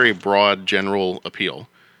a very broad general appeal.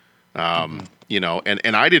 And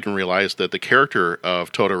I didn't realize that the character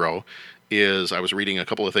of Totoro I was reading a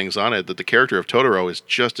couple of things on it, that the character of Totoro is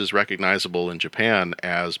just as recognizable in Japan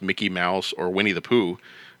as Mickey Mouse or Winnie the Pooh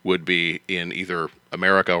would be in either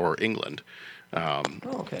America or England.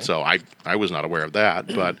 Okay. So I was not aware of that.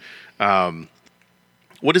 But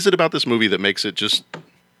what is it about this movie that makes it just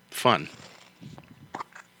fun?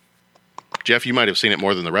 Jeff, you might have seen it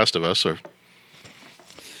more than the rest of us. Or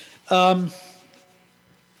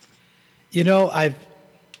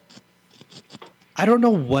I don't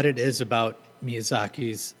know what it is about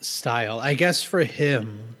Miyazaki's style. I guess for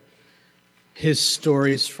him, his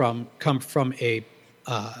stories come from a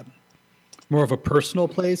more of a personal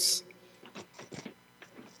place.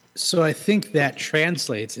 So I think that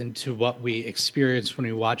translates into what we experience when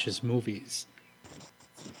we watch his movies.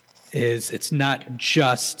 It's not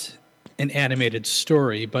just an animated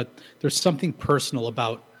story, but there's something personal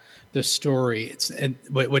about the story.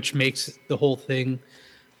 Which makes the whole thing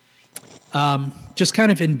just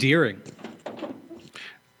kind of endearing.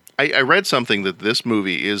 I read something that this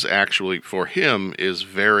movie is actually, for him, is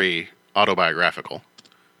very autobiographical.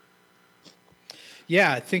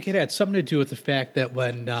 Yeah, I think it had something to do with the fact that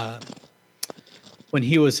when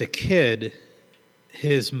he was a kid,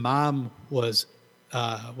 his mom was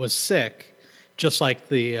sick, just like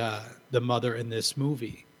the mother in this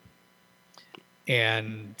movie,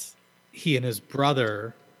 and he and his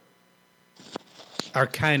brother are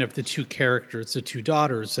kind of the two characters, the two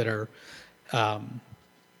daughters that are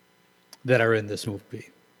in this movie.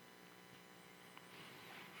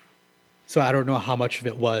 So I don't know how much of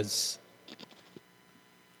it was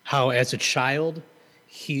how, as a child,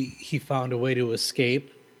 he found a way to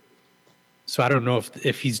escape. So I don't know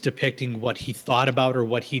if he's depicting what he thought about or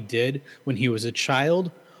what he did when he was a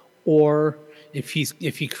child, or if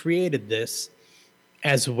he created this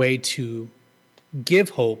as a way to give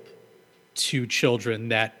hope to children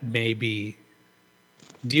that may be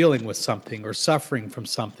dealing with something or suffering from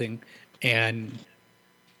something and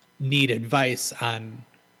need advice on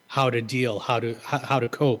how to deal, how to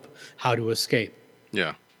cope, how to escape.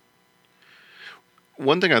 Yeah.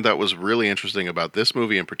 One thing I thought was really interesting about this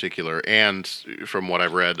movie in particular, and from what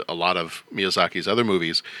I've read, a lot of Miyazaki's other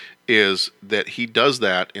movies, is that he does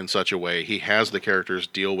that in such a way. He has the characters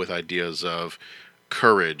deal with ideas of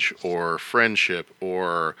courage or friendship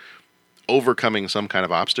or overcoming some kind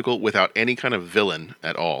of obstacle without any kind of villain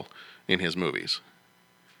at all in his movies.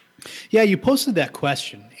 Yeah, you posted that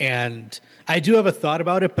question, and I do have a thought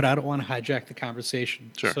about it, but I don't want to hijack the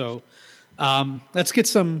conversation. Sure. So let's get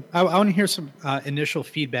some. I want to hear some initial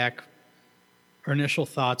feedback or initial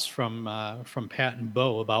thoughts from Pat and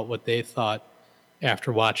Bo about what they thought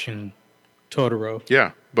after watching Totoro.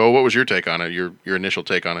 Yeah, Bo, what was your take on it? Your initial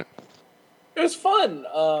take on it? It was fun.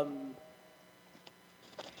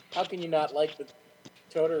 How can you not like the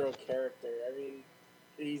Totoro character? I mean,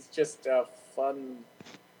 he's just a fun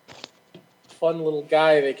little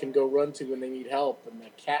guy they can go run to when they need help, and the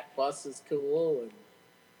cat bus is cool, and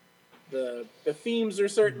the themes are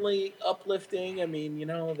certainly uplifting. I mean, you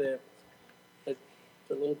know, the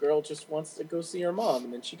little girl just wants to go see her mom,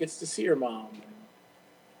 and then she gets to see her mom.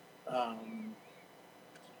 And,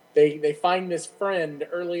 they find this friend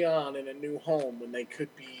early on in a new home when they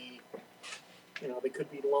could be, you know, they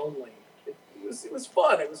could be lonely. It was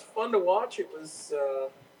fun. It was fun to watch. It was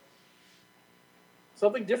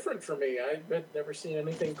something different for me. I've never seen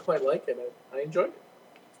anything quite like it. I enjoyed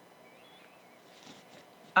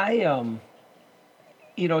it.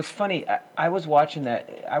 You know, it's funny. I was watching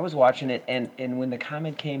that. I was watching it, and when the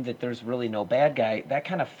comment came that there's really no bad guy, that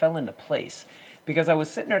kind of fell into place, because I was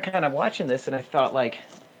sitting there kind of watching this, and I thought, like,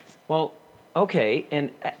 well, okay.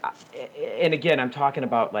 And again, I'm talking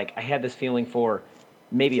about, like, I had this feeling for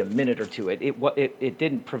maybe a minute or two. It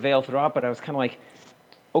didn't prevail throughout, but I was kind of like,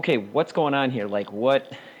 okay, what's going on here? Like,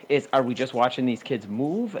 are we just watching these kids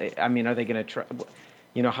move? I mean, are they going to try?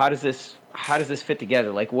 You know, how does this fit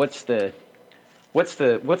together? Like, what's the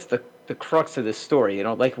crux of this story? You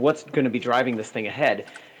know, like, what's going to be driving this thing ahead?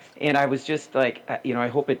 And I was just like, you know, I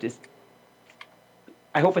hope it's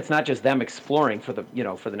not just them exploring for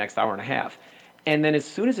the next hour and a half. And then as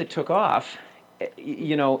soon as it took off,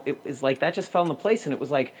 you know, it was like that just fell into place, and it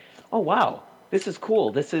was like, oh wow, this is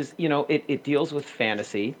cool. This is, you know, it deals with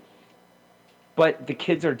fantasy, but the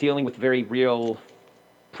kids are dealing with very real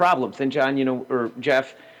problems. And John, you know, or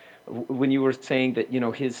Jeff, when you were saying that, you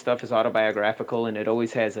know, his stuff is autobiographical and it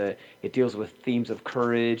always has it deals with themes of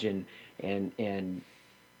courage and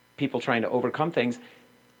people trying to overcome things.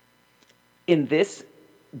 In this,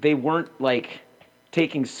 they weren't like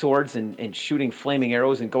taking swords and shooting flaming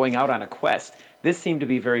arrows and going out on a quest. This seemed to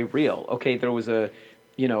be very real. Okay, there was the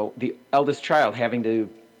eldest child having to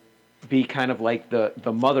be kind of like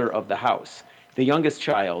the mother of the house. The youngest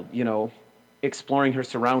child, you know, exploring her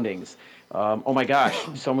surroundings. Oh my gosh,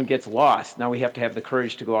 someone gets lost. Now we have to have the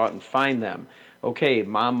courage to go out and find them. Okay,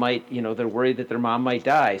 mom might, you know, they're worried that their mom might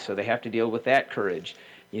die, so they have to deal with that courage.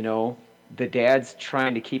 You know, the dad's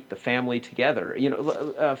trying to keep the family together. You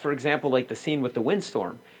know, for example, like the scene with the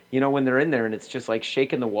windstorm. You know, when they're in there and it's just like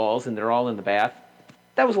shaking the walls and they're all in the bath.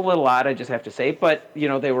 That was a little odd, I just have to say. But, you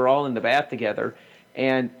know, they were all in the bath together.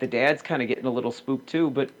 And the dad's kind of getting a little spooked too.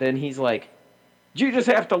 But then he's like, you just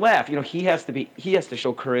have to laugh. You know, he has to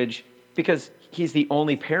show courage because he's the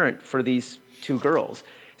only parent for these two girls.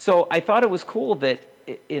 So I thought it was cool that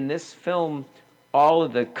in this film, all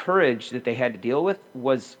of the courage that they had to deal with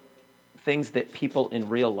was things that people in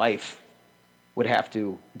real life would have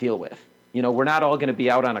to deal with. You know, we're not all going to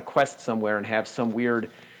be out on a quest somewhere and have some weird,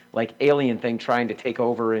 like, alien thing trying to take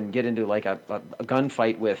over and get into, like, a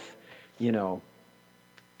gunfight with, you know,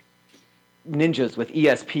 ninjas with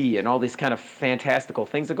ESP and all these kind of fantastical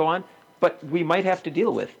things that go on. But we might have to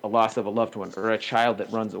deal with a loss of a loved one or a child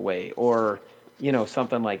that runs away or,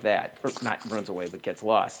 something like that. Or not runs away, but gets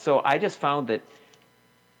lost. So I just found that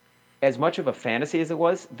as much of a fantasy as it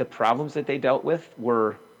was, the problems that they dealt with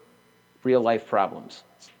were real life problems.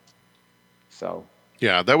 So.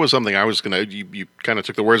 Yeah, that was something I was going to, you kind of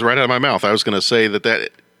took the words right out of my mouth. I was going to say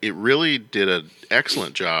that it really did an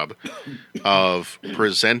excellent job of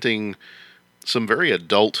presenting some very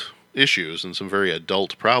adult issues and some very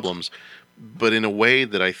adult problems, but in a way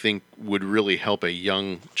that I think would really help a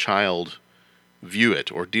young child view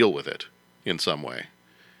it or deal with it in some way.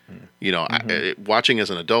 Watching as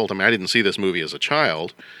an adult, I didn't see this movie as a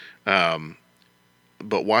child,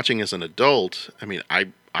 but watching as an adult,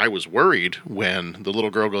 I was worried when the little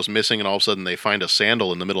girl goes missing and all of a sudden they find a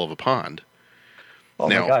sandal in the middle of a pond. Oh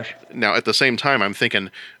my gosh. Now, at the same time, I'm thinking,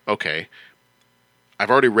 okay, I've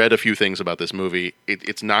already read a few things about this movie.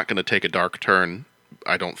 It's not going to take a dark turn,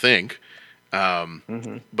 I don't think.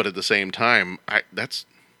 But at the same time, that's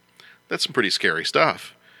some pretty scary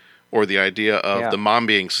stuff. Or the idea of the mom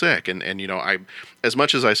being sick. And I, as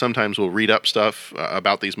much as I sometimes will read up stuff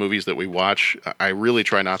about these movies that we watch, I really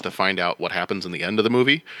try not to find out what happens in the end of the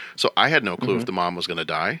movie. So I had no clue if the mom was going to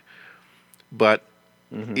die. But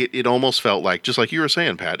it almost felt like, just like you were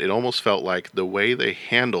saying, Pat, it almost felt like the way they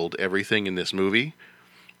handled everything in this movie,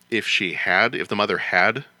 if the mother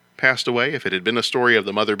had passed away, if it had been a story of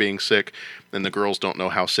the mother being sick and the girls don't know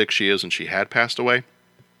how sick she is and she had passed away,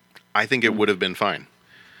 I think it would have been fine.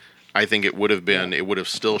 I think it would have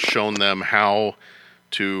still shown them how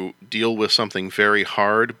to deal with something very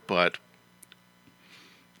hard, but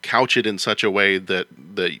couch it in such a way that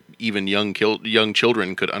even young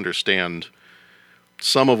children could understand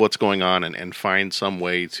some of what's going on and find some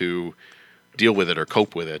way to deal with it or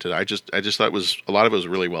cope with it. And I just thought a lot of it was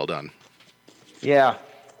really well done. Yeah.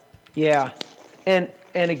 And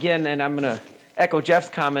again, and I'm going to echo Jeff's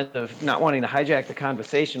comment of not wanting to hijack the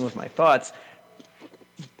conversation with my thoughts.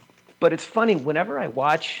 But it's funny, when I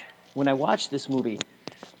watch this movie,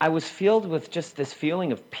 I was filled with just this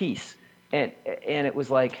feeling of peace. And it was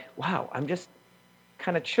like, wow, I'm just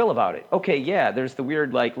kind of chill about it. Okay, yeah, there's the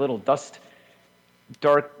weird, little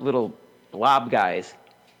dark little blob guys.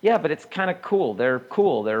 Yeah, but it's kind of cool. They're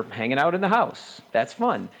cool. They're hanging out in the house. That's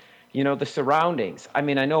fun. The surroundings. I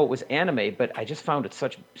know it was anime, but I just found it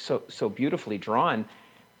so beautifully drawn.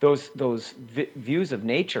 Those views of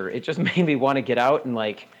nature, it just made me want to get out and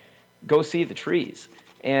go see the trees.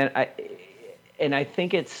 And I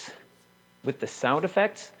think it's with the sound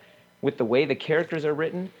effects, with the way the characters are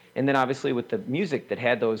written, and then obviously with the music that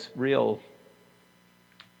had those real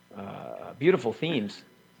beautiful themes.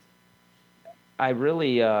 I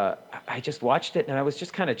really, I just watched it and I was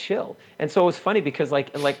just kind of chill. And so it was funny because like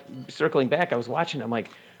circling back, I was watching, I'm like,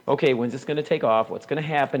 okay, when's this going to take off? What's going to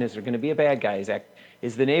happen? Is there going to be a bad guy?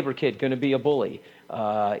 Is the neighbor kid going to be a bully?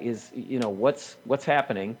 What's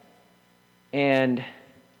happening? And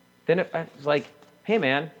then I was like, hey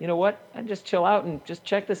man, you know what? I just chill out and just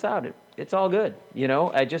check this out. It's all good.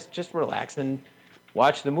 I just relax and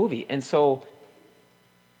watch the movie. And so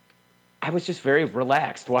I was just very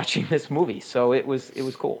relaxed watching this movie. So it was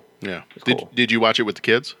cool. Yeah. Cool. Did you watch it with the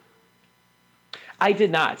kids? I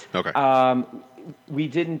did not. Okay. We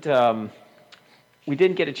didn't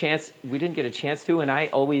get a chance. We didn't get a chance to, and I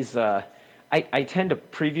always I tend to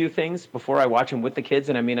preview things before I watch them with the kids.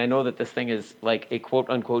 And I know that this thing is like a quote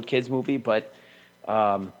unquote kids movie, but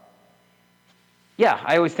yeah,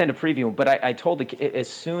 I always tend to preview them. But I told the kids as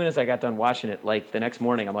soon as I got done watching it, the next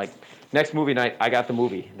morning, I'm like, next movie night, I got the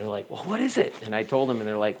movie. And they're like, well, what is it? And I told them, and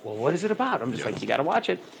they're like, well, what is it about? I'm just like, you got to watch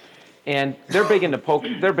it. And they're big into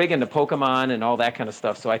Pokemon and all that kind of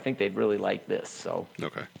stuff. So I think they'd really like this. So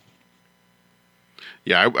okay.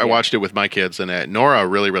 Yeah, I watched it with my kids, and Nora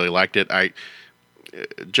really, really liked it.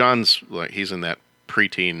 John's he's in that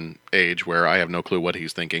preteen age where I have no clue what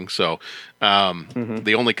he's thinking. So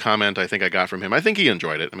the only comment I think I got from him, I think he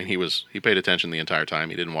enjoyed it. He paid attention the entire time.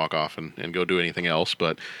 He didn't walk off and go do anything else.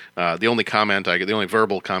 But the only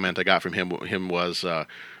verbal comment I got from him was,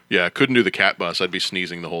 yeah, I couldn't do the cat bus. I'd be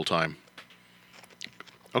sneezing the whole time.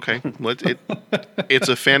 Okay, well, it's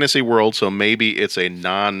a fantasy world, so maybe it's a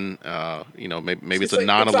maybe it's a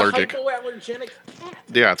non-allergic. It's a hypoallergenic cat.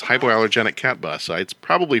 Yeah, it's hypoallergenic cat bus. It's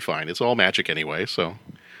probably fine. It's all magic anyway, so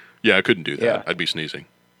yeah, I couldn't do that. Yeah. I'd be sneezing.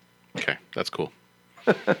 Okay, that's cool.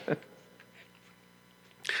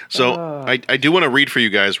 So I do want to read for you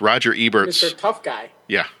guys Roger Ebert's Mr. Tough Guy.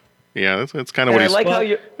 Yeah, that's kind of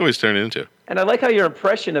what he's turned into. And I like how your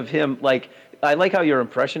impression of him,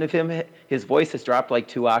 his voice has dropped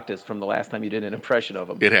 2 octaves from the last time you did an impression of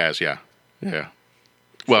him. It has, yeah. Yeah.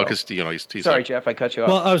 Well, because he's Sorry, like, Jeff, I cut you off.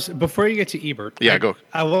 Well, before you get to Ebert, Yeah, go.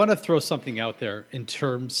 I want to throw something out there in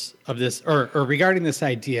terms of this, or regarding this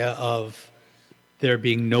idea of there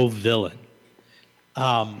being no villain.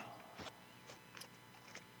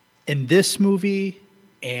 In this movie,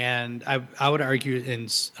 and I would argue in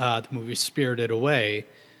the movie Spirited Away,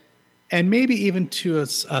 and maybe even to a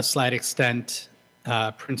slight extent,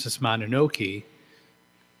 Princess Mononoke,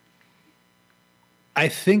 I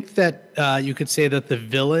think that you could say that the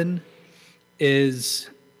villain is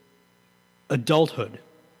adulthood.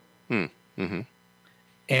 Mm-hmm.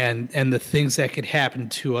 And the things that could happen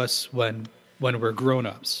to us when we're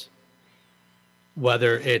grown-ups,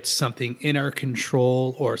 whether it's something in our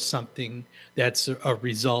control or something that's a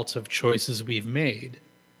result of choices we've made,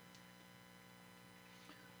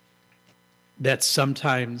 that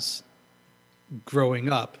sometimes growing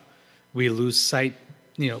up we lose sight,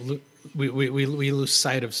 we lose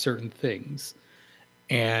sight of certain things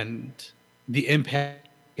and the impact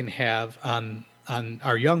it can have on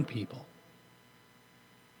our young people.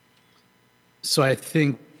 So I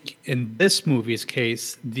think in this movie's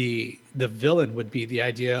case, the villain would be the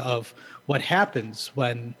idea of what happens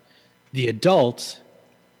when the adult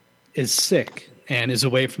is sick and is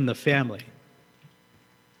away from the family.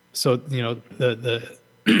 So the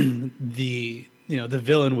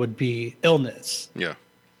villain would be illness. Yeah.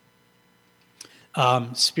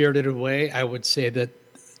 Spirited Away, I would say that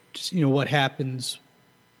just, what happens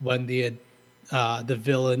when the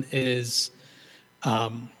villain is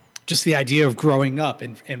just the idea of growing up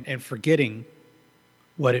and forgetting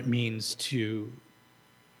what it means to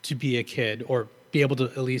be a kid, or be able to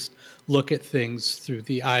at least look at things through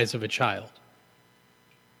the eyes of a child.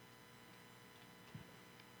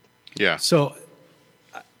 Yeah. So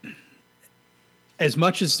as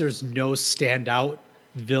much as there's no standout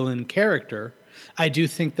villain character, I do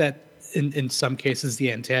think that in some cases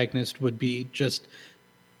the antagonist would be just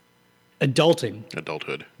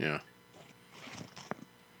adulthood. Yeah.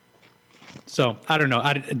 So I don't know.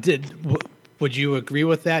 Would you agree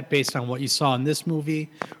with that based on what you saw in this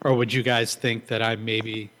movie, or would you guys think that I'm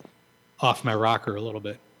maybe off my rocker a little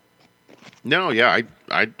bit? No, yeah,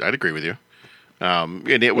 I'd agree with you. And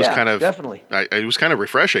it was definitely. It was kind of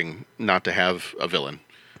refreshing not to have a villain,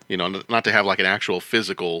 not to have like an actual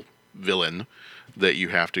physical villain that you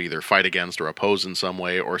have to either fight against or oppose in some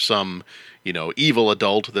way, or some, evil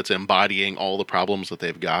adult that's embodying all the problems that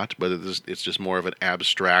they've got. But it's just more of an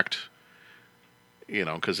abstract,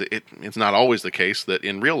 because it's not always the case that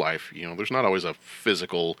in real life, there's not always a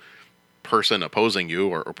physical person opposing you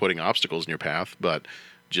or putting obstacles in your path, but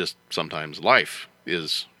just sometimes life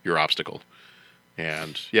is your obstacle.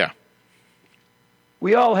 And yeah.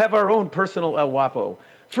 We all have our own personal El Guapo.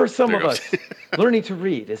 For some of us, learning to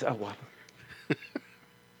read is El Guapo.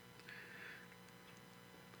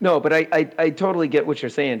 No, but I totally get what you're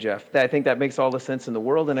saying, Jeff. I think that makes all the sense in the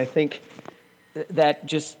world, and I think that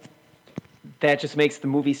just makes the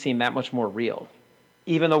movie seem that much more real.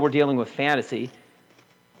 Even though we're dealing with fantasy,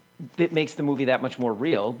 it makes the movie that much more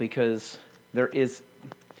real because there is,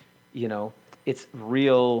 it's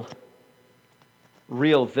real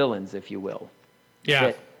villains, if you will.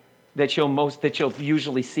 Yeah. That you'll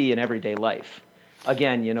usually see in everyday life.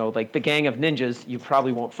 Again, like the gang of ninjas, you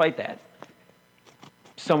probably won't fight that.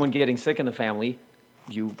 Someone getting sick in the family,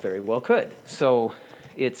 you very well could. So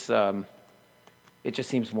it just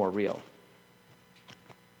seems more real.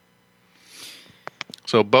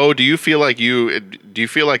 So, Bo, do you feel like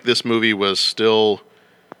this movie was still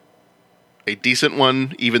a decent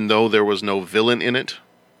one, even though there was no villain in it?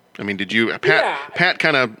 I mean, did you? Pat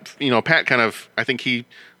kind of. I think he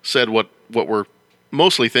said what we're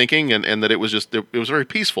mostly thinking, and that it was very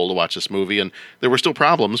peaceful to watch this movie, and there were still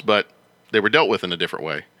problems, but they were dealt with in a different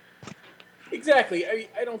way. Exactly.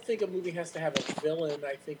 I don't think a movie has to have a villain.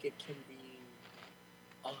 I think it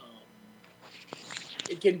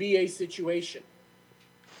can be a situation.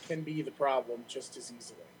 Can be the problem just as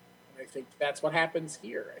easily. And I think that's what happens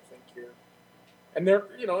here. I think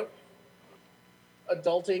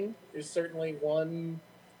adulting is certainly one,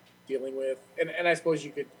 dealing with, and I suppose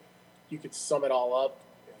you could sum it all up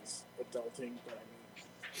as adulting, but I mean,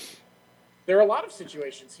 there are a lot of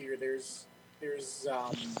situations here. There's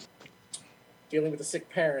dealing with a sick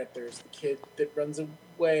parent. There's the kid that runs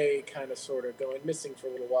away, kind of, sort of going missing for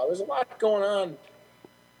a little while. There's a lot going on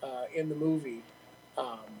in the movie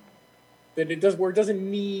that it doesn't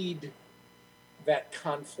need that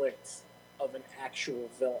conflict of an actual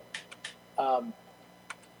villain.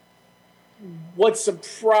 What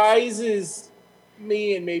surprises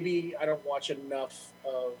me, and maybe I don't watch enough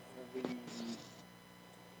of the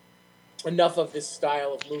enough of this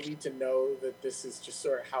style of movie to know that this is just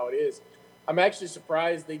sort of how it is. I'm actually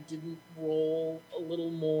surprised they didn't roll a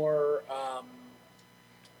little more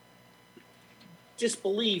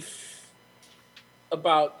disbelief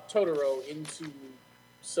about Totoro into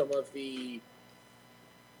some of the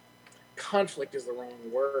conflict is the wrong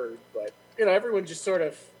word, but everyone just sort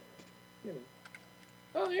of,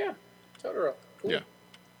 oh yeah, Totoro, cool. Yeah.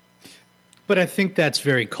 But I think that's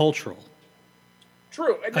very cultural.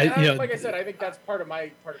 True, and like I said, I think that's part of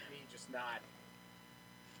me just not.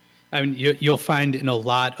 I mean, you'll find in a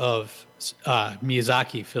lot of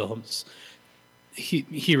Miyazaki films,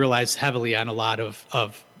 he relies heavily on a lot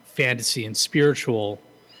of fantasy and spiritual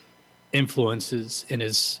influences in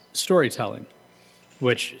his storytelling,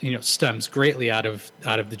 which stems greatly out of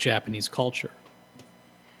the Japanese culture.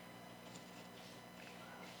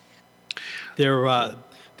 There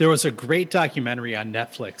was a great documentary on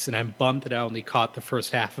Netflix, and I'm bummed that I only caught the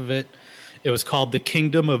first half of it. It was called The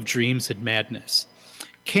Kingdom of Dreams and Madness.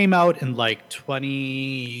 Came out in like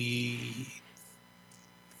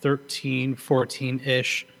 2013,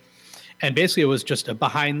 14-ish. And basically it was just a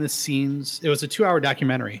behind the scenes. It was a 2-hour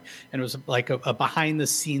documentary, and it was like a behind the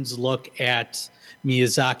scenes look at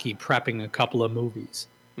Miyazaki prepping a couple of movies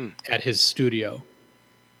at his studio.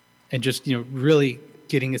 And just, really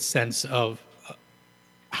getting a sense of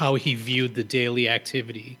how he viewed the daily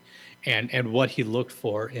activity and what he looked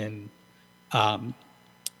for in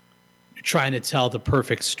trying to tell the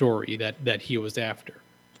perfect story that he was after.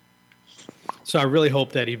 So I really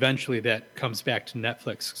hope that eventually that comes back to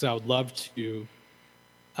Netflix, because I would love to.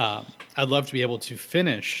 I'd love to be able to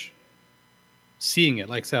finish seeing it.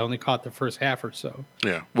 Like I said, I only caught the first half or so.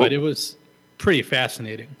 Yeah, but it was pretty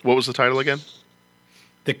fascinating. What was the title again?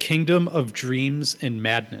 The Kingdom of Dreams and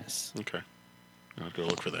Madness. Okay, I'll have to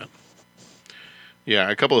look for that.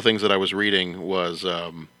 Yeah, a couple of things that I was reading was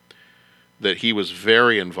that he was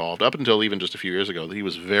very involved, up until even just a few years ago, that he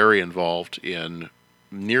was very involved in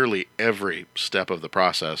nearly every step of the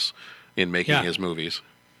process in making his movies.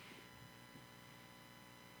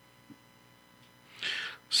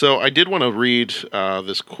 So I did want to read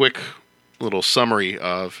this quick little summary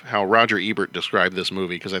of how Roger Ebert described this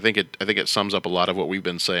movie, because I think it sums up a lot of what we've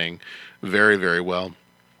been saying very, very well.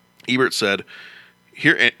 Ebert said,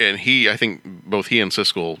 here, and I think both he and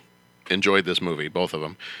Siskel enjoyed this movie, both of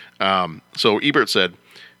them. So Ebert said,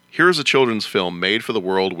 "Here is a children's film made for the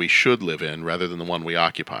world we should live in rather than the one we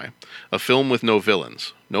occupy. A film with no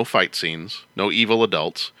villains, no fight scenes, no evil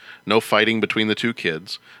adults, no fighting between the two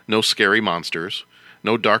kids, no scary monsters,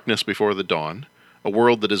 no darkness before the dawn. A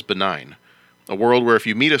world that is benign. A world where if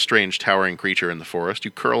you meet a strange towering creature in the forest,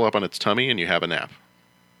 you curl up on its tummy and you have a nap."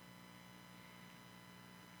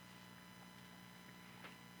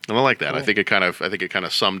 And I like that. Cool. I think it kind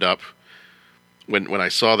of summed up. When I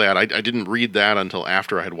saw that, I didn't read that until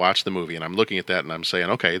after I had watched the movie, and I'm looking at that and I'm saying,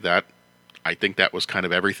 okay, I think that was kind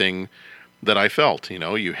of everything that I felt.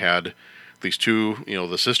 You had these two,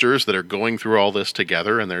 the sisters that are going through all this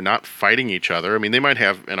together, and they're not fighting each other. I mean, they might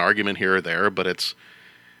have an argument here or there, but it's,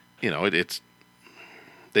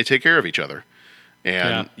 they take care of each other.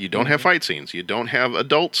 And you don't have fight scenes. You don't have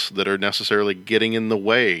adults that are necessarily getting in the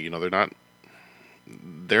way.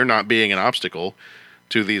 They're not being an obstacle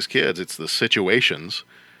to these kids. It's the situations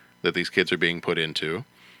that these kids are being put into.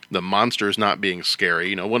 The monsters not being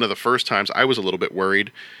scary. One of the first times I was a little bit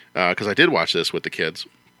worried, because I did watch this with the kids,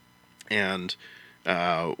 and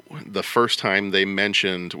the first time they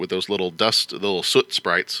mentioned with those little soot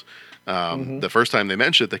sprites, the first time they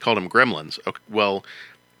mentioned it, they called them gremlins. Okay, well,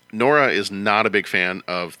 Nora is not a big fan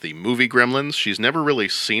of the movie Gremlins. She's never really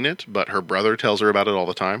seen it, but her brother tells her about it all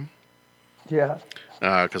the time. Yeah.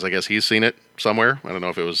 Because I guess he's seen it somewhere. I don't know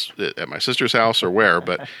if it was at my sister's house or where,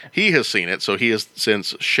 but he has seen it. So he has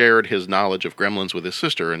since shared his knowledge of Gremlins with his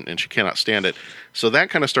sister, and she cannot stand it. So that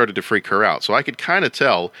kind of started to freak her out. So I could kind of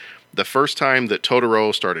tell the first time that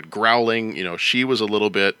Totoro started growling, she was a little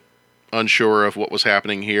bit unsure of what was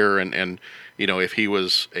happening here. And if he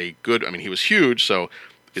was he was huge. So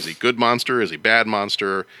is he good monster? Is he bad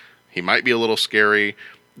monster? He might be a little scary.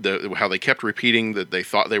 How they kept repeating that they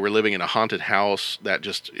thought they were living in a haunted house,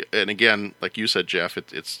 and again, like you said, Jeff,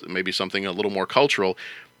 it's maybe something a little more cultural.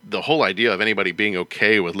 The whole idea of anybody being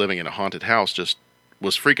okay with living in a haunted house just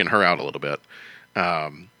was freaking her out a little bit.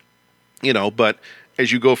 But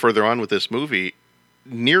as you go further on with this movie,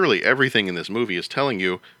 nearly everything in this movie is telling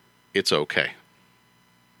you it's okay.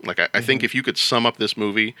 Like, I think if you could sum up this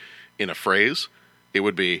movie in a phrase, it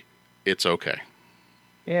would be, it's okay.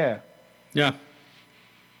 Yeah. Yeah.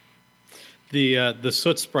 The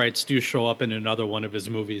soot sprites do show up in another one of his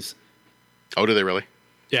movies. Oh, do they really?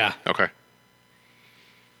 Yeah. Okay.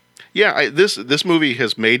 Yeah, this movie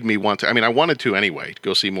has made me want to. I mean, I wanted to anyway, to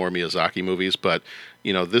go see more Miyazaki movies, but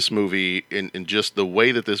this movie, in just the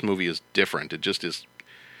way that this movie is different, it just is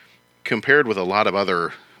compared with a lot of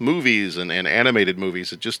other movies and animated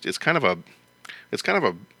movies. It's kind of a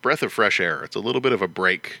breath of fresh air. It's a little bit of a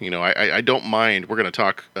break. I don't mind. We're going to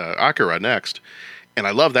talk Akira next, and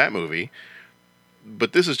I love that movie.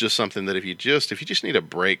 But this is just something that if you just need a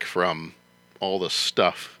break from all the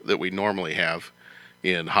stuff that we normally have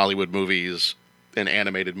in Hollywood movies and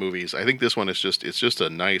animated movies, I think this one is just a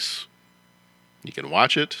nice. You can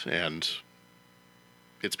watch it and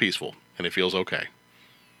it's peaceful and it feels okay.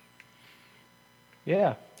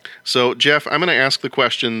 Yeah. So Jeff, I'm going to ask the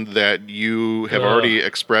question that you have already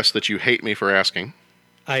expressed that you hate me for asking.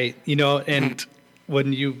 And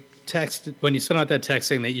when you sent out that text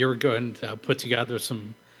saying that you were going to put together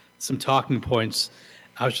some talking points,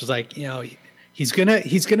 I was just like, he's gonna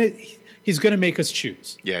make us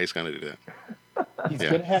choose. Yeah, he's gonna do that.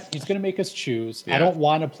 He's gonna make us choose. Yeah. I don't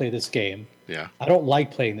want to play this game. Yeah. I don't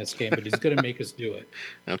like playing this game, but he's gonna make us do it.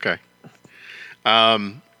 Okay.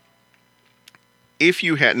 If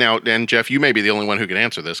you had now, and Jeff, you may be the only one who can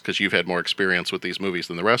answer this because you've had more experience with these movies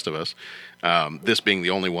than the rest of us. This being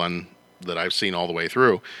the only one that I've seen all the way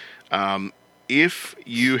through. If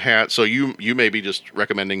you had, so you may be just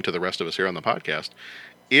recommending to the rest of us here on the podcast,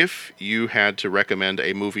 if you had to recommend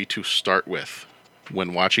a movie to start with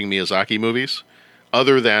when watching Miyazaki movies,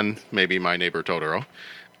 other than maybe My Neighbor Totoro,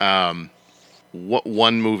 what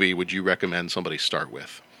one movie would you recommend somebody start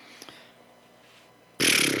with?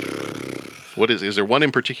 Is there one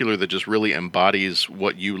in particular that just really embodies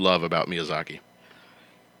what you love about Miyazaki?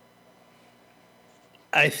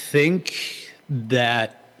 I think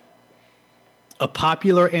that a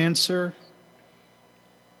popular answer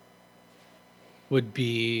would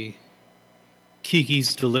be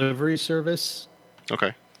Kiki's Delivery Service.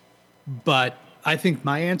 Okay. But I think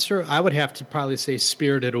my answer, I would have to probably say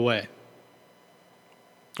Spirited Away.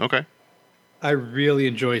 Okay. I really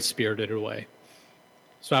enjoy Spirited Away.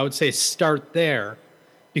 So I would say start there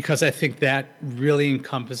because I think that really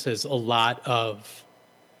encompasses a lot of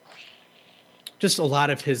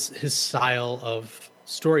his style of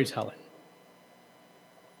storytelling.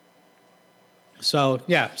 So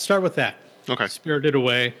yeah, start with that. Okay. Spirited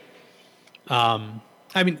Away. I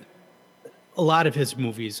mean, a lot of his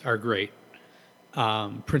movies are great.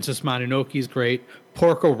 Princess Mononoke is great.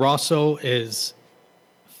 Porco Rosso is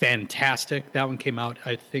fantastic. That one came out,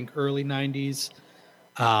 I think, early 90s.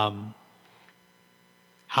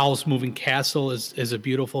 Howl's Moving Castle is a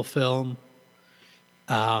beautiful film.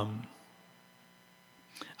 I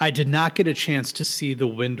did not get a chance to see The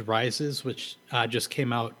Wind Rises, which just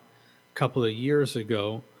came out a couple of years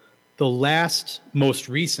ago. The most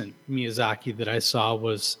recent Miyazaki that I saw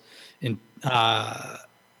was in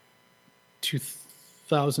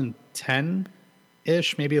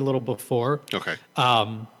 2010-ish, maybe a little before. Okay.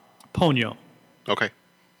 Ponyo. Okay.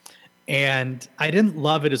 And I didn't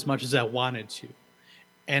love it as much as I wanted to.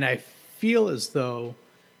 And I feel as though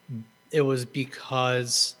it was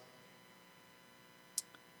because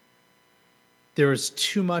there was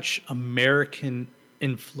too much American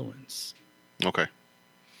influence. Okay.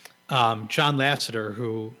 John Lasseter,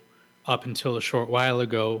 who up until a short while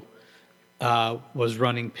ago was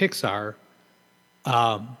running Pixar,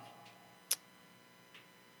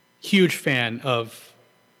 huge fan of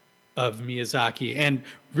Miyazaki, and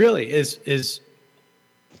really is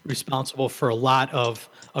responsible for a lot of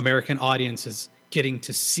American audiences getting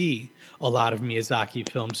to see a lot of Miyazaki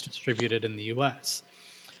films distributed in the U.S.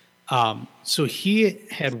 So he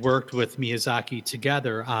had worked with Miyazaki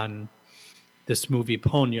together on this movie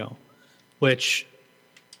Ponyo, which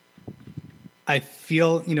I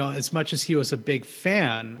feel, as much as he was a big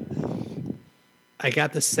fan, I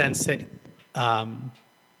got the sense that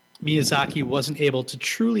Miyazaki wasn't able to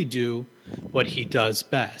truly do what he does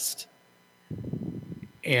best.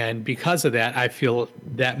 And because of that, I feel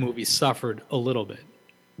that movie suffered a little bit.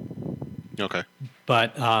 Okay.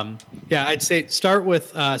 But yeah, I'd say start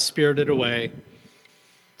with Spirited Away.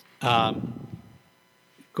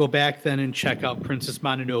 Go back then and check out Princess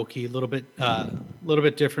Mononoke, a little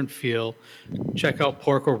bit different feel. Check out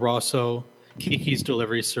Porco Rosso, Kiki's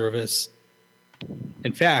Delivery Service.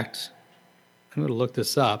 In fact, I'm going to look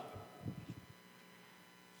this up.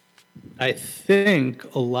 I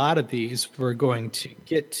think a lot of these we're going to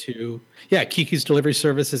get to. Yeah, Kiki's Delivery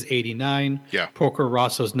Service is 89. Yeah. Porco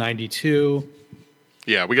Rosso's 92.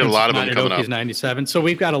 Yeah, we got a lot of them coming up. Mononoke's 97. So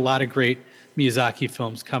we've got a lot of great Miyazaki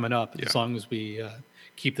films coming up as long as we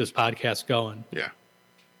keep this podcast going. Yeah.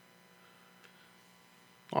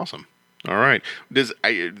 Awesome. All right.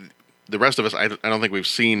 the rest of us, I don't think we've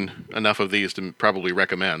seen enough of these to probably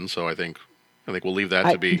recommend. So I think we'll leave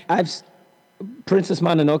that to be. Princess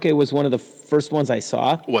Mononoke was one of the first ones I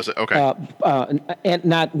saw. Was it? Okay. And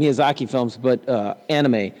not Miyazaki films, but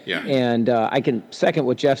anime. Yeah. And I can second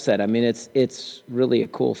what Jeff said. I mean, it's really a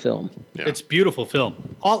cool film. Yeah. It's a beautiful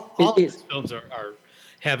film. All of his films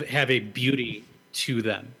have a beauty to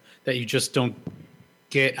them that you just don't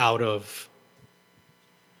get out of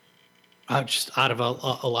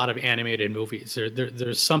a lot of animated movies.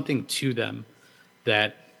 There's something to them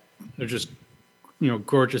that they're just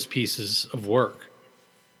gorgeous pieces of work.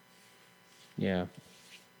 Yeah.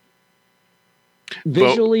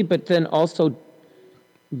 Visually, but then also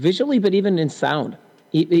visually, but even in sound,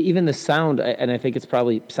 even the sound, and I think it's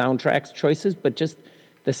probably soundtracks choices, but just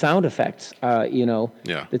the sound effects,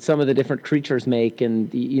 that some of the different creatures make,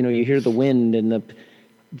 and you hear the wind and the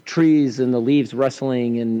trees and the leaves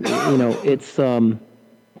rustling, and it's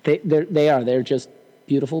they're just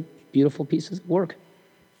beautiful pieces of work.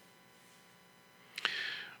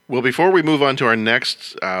 Well, before we move on to our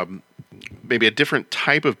next, maybe a different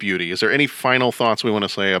type of beauty, is there any final thoughts we want to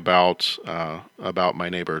say about My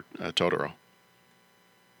Neighbor Totoro?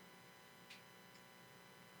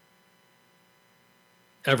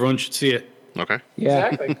 Everyone should see it. Okay. Yeah.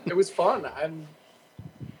 Exactly. It was fun.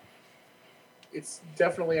 It's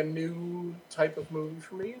definitely a new type of movie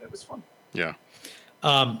for me, and it was fun. Yeah.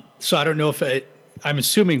 So I don't know if I'm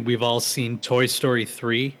assuming we've all seen Toy Story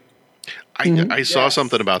 3. I saw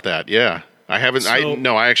something about that. Yeah. I haven't.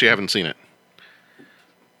 I actually haven't seen it.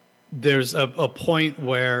 There's a point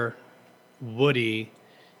where Woody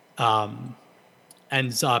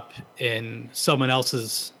ends up in someone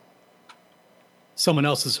else's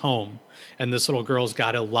home, and this little girl's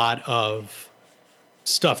got a lot of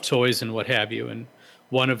stuffed toys and what have you, and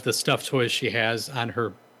one of the stuffed toys she has on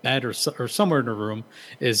her bed or somewhere in her room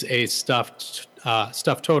is a stuffed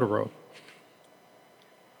Totoro.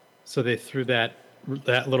 So they threw that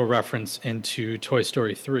little reference into Toy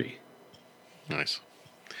Story 3. Nice.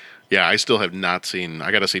 Yeah, I still have not seen.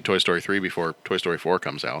 I got to see Toy Story 3 before Toy Story 4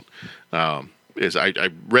 comes out. I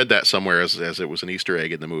read that somewhere as it was an Easter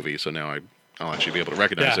egg in the movie, so now I'll actually be able to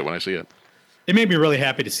recognize it when I see it. It made me really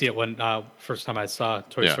happy to see it when first time I saw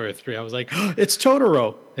Toy Story 3. I was like, oh, it's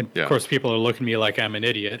Totoro. And of course, people are looking at me like I'm an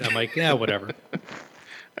idiot. I'm like, yeah, whatever.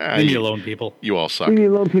 Leave me alone, people. You all suck. Leave me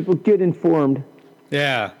alone, people. Get informed.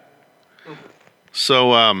 Yeah.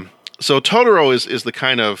 So Totoro is the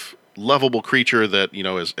kind of lovable creature that,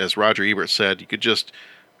 as Roger Ebert said, you could just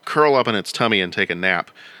curl up in its tummy and take a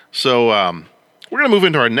nap. So we're going to move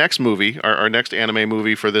into our next movie, our next anime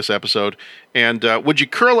movie for this episode. And would you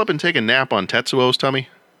curl up and take a nap on Tetsuo's tummy?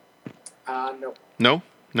 No. No?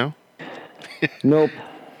 No? Nope.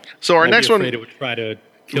 So our I'd next be one... afraid it would try to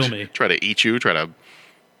kill me. Try to eat you, try to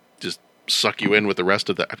just suck you in with the rest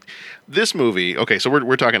of the... This movie... Okay, so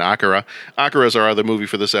we're talking Akira. Akira is our other movie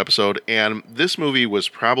for this episode. And this movie was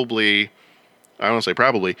probably... I don't want to say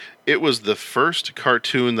probably. It was the first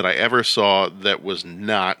cartoon that I ever saw that was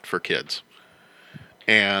not for kids.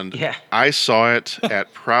 And I saw it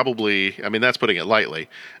at probably, I mean, that's putting it lightly.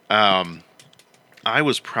 I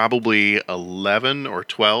was probably 11 or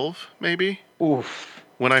 12, maybe. Oof.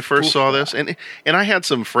 When I first saw this. And I had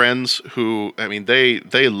some friends who, I mean, they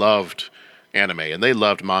loved anime and they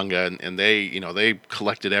loved manga and they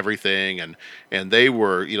collected everything and they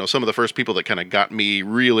were, some of the first people that kind of got me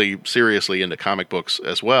really seriously into comic books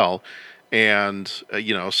as well. And,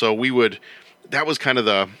 so that was kind of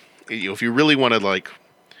the, if you really want to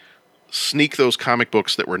sneak those comic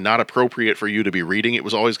books that were not appropriate for you to be reading, it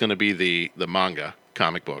was always going to be the manga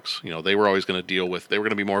comic books. They were always going to they were going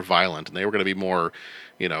to be more violent and they were going to be more,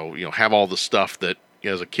 have all the stuff that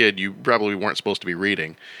as a kid you probably weren't supposed to be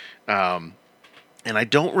reading. And I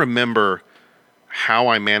don't remember how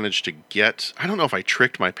I managed to I don't know if I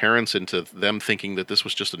tricked my parents into them thinking that this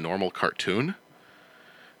was just a normal cartoon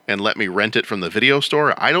and let me rent it from the video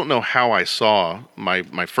store. I don't know how I saw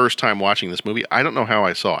my first time watching this movie. I don't know how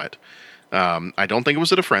I saw it. I don't think it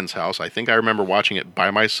was at a friend's house. I think I remember watching it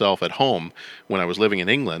by myself at home when I was living in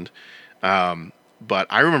England. But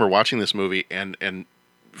I remember watching this movie and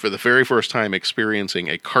for the very first time experiencing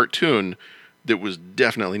a cartoon that was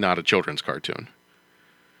definitely not a children's cartoon.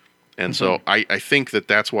 And so I think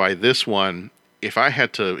that's why this one, if I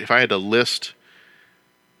had to list,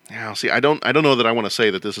 I don't know that I want to say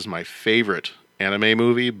that this is my favorite anime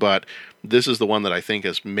movie, but this is the one that I think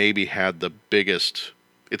has maybe had the biggest,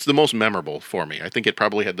 it's the most memorable for me. I think it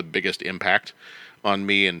probably had the biggest impact on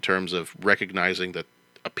me in terms of recognizing that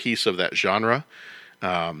a piece of that genre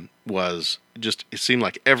was just, it seemed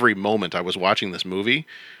like every moment I was watching this movie,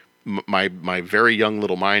 my very young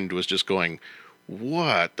little mind was just going,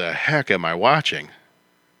 "What the heck am I watching?"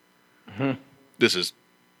 This is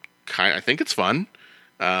I think it's fun.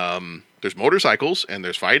 There's motorcycles and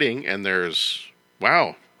there's fighting and there's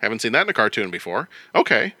haven't seen that in a cartoon before.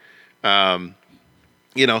 Okay, so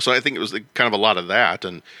I think it was kind of a lot of that,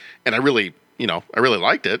 and I really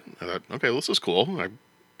liked it. I thought, okay, this is cool.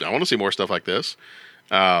 I want to see more stuff like this.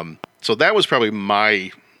 So that was probably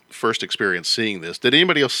my first experience seeing this. Did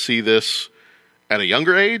anybody else see this at a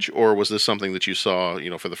younger age, or was this something that you saw,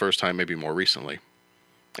 for the first time, maybe more recently?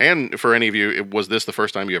 And for any of you, was this the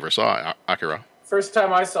first time you ever saw Akira? First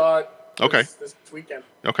time I saw it. Okay. This weekend.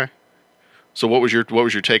 Okay. So what was your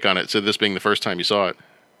take on it? So this being the first time you saw it?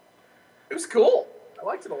 It was cool. I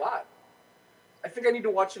liked it a lot. I think I need to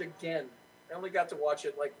watch it again. I only got to watch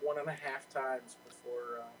it like 1.5 times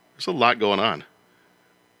before. There's a lot going on.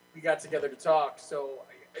 We got together to talk, so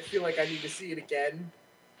I feel like I need to see it again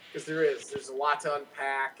because there's a lot to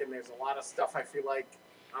unpack and there's a lot of stuff I feel like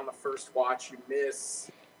on the first watch you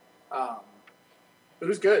miss. But it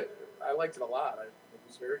was good. I liked it a lot. It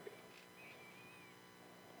was very good.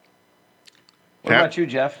 What about you,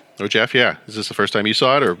 Jeff? Oh, Jeff, yeah. Is this the first time you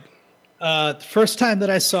saw it, or? The first time that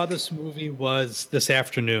I saw this movie was this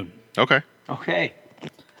afternoon. Okay. Okay.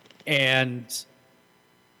 And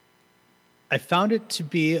I found it to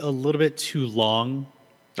be a little bit too long.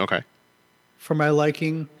 Okay. For my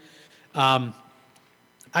liking. I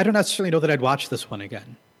don't necessarily know that I'd watch this one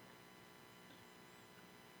again.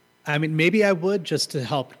 I mean, maybe I would just to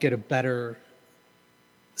help get a better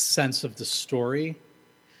sense of the story.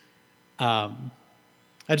 I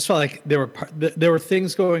just felt like there were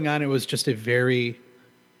things going on. It was just a very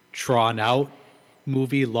drawn out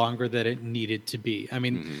movie, longer than it needed to be. I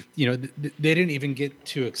mean, they didn't even get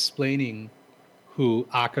to explaining who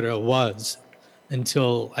Akira was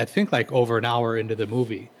until I think like over an hour into the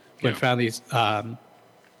movie, when finally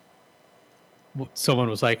someone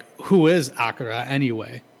was like, "Who is Akira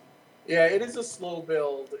anyway?" Yeah, it is a slow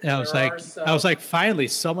build. And I was like, finally,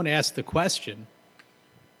 someone asked the question.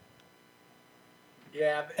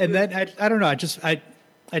 Yeah, and then I don't know. I just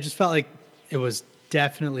felt like it was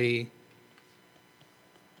definitely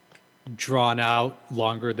drawn out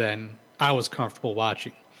longer than I was comfortable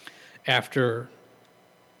watching.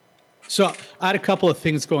 So I had a couple of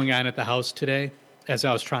things going on at the house today as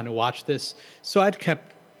I was trying to watch this. So I'd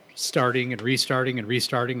kept starting and restarting and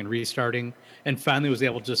restarting and restarting, and finally was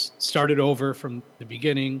able to just start it over from the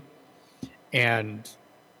beginning, and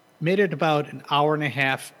made it about an hour and a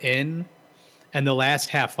half in. And the last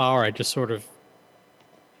half hour, I just sort of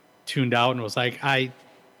tuned out and was like, I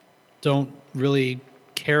don't really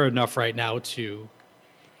care enough right now to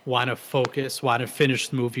want to focus, want to finish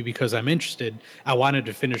the movie because I'm interested. I wanted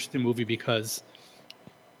to finish the movie because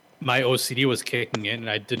my OCD was kicking in and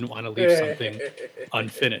I didn't want to leave something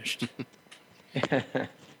unfinished.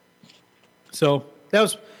 So that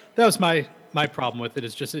was my problem with it.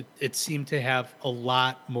 Is just it seemed to have a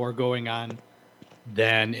lot more going on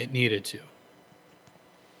than it needed to.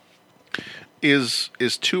 Is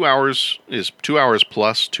 2 hours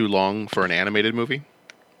plus too long for an animated movie?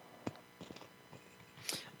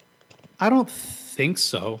 I don't think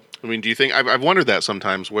so. I mean, do you think I've wondered that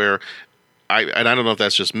sometimes? Where I don't know if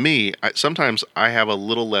that's just me. Sometimes I have a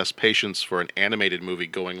little less patience for an animated movie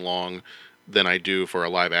going long than I do for a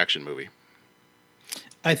live action movie.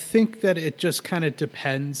 I think that it just kind of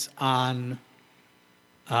depends on,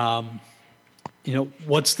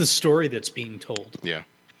 what's the story that's being told. Yeah.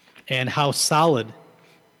 And how solid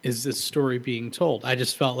is this story being told? I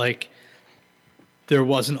just felt like there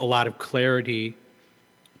wasn't a lot of clarity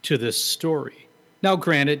to this story. Now,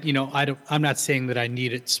 granted, I'm not saying that I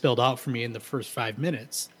need it spelled out for me in the first 5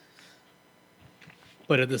 minutes,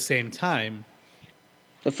 but at the same time,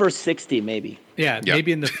 the first 60 maybe. Yeah,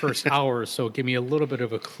 maybe in the first hour or so, give me a little bit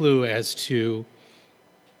of a clue as to,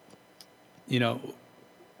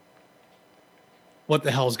 what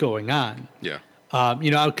the hell's going on. Yeah.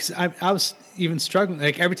 Because I was even struggling.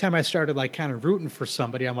 Like every time I started like kind of rooting for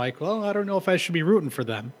somebody, I'm like, well, I don't know if I should be rooting for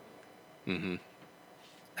them. Mm-hmm.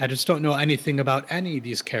 I just don't know anything about any of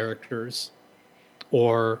these characters,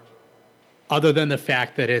 or other than the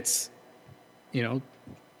fact that it's,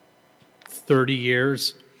 30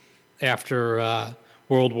 years after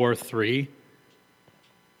World War III,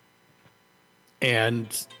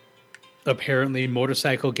 and apparently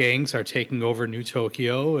motorcycle gangs are taking over New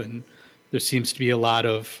Tokyo, and there seems to be a lot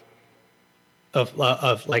of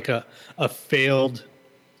like a failed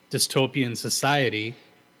dystopian society,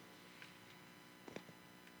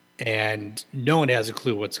 and no one has a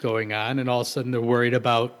clue what's going on, and all of a sudden they're worried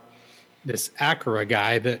about this Akira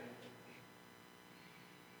guy that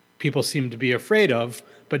people seem to be afraid of,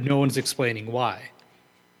 but no one's explaining why.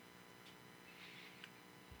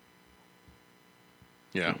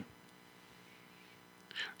 Yeah.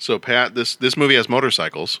 So, Pat, this movie has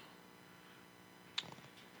motorcycles.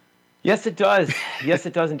 Yes, it does. Yes,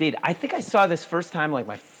 it does indeed. I think I saw this first time like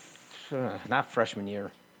my, not freshman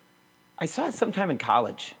year. I saw it sometime in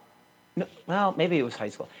college. No, well, maybe it was high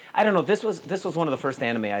school. I don't know. This was one of the first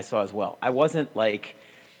anime I saw as well. I wasn't like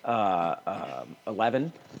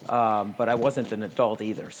 11, but I wasn't an adult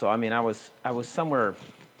either. So I mean, I was somewhere,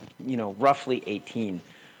 roughly 18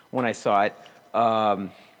 when I saw it.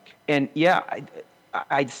 And yeah,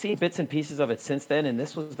 I'd seen bits and pieces of it since then, and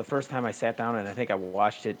this was the first time I sat down and I think I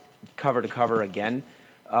watched it cover to cover again.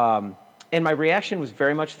 And my reaction was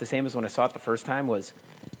very much the same as when I saw it the first time was,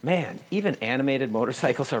 man, even animated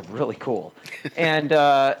motorcycles are really cool. And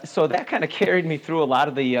so that kind of carried me through a lot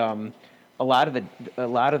of the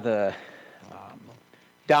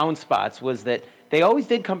down spots was that they always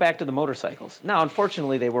did come back to the motorcycles. Now,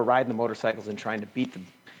 unfortunately, they were riding the motorcycles and trying to beat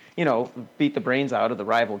the brains out of the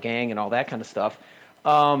rival gang and all that kind of stuff.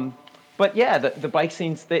 But yeah, the bike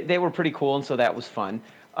scenes, they were pretty cool, and so that was fun.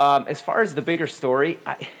 As far as the bigger story,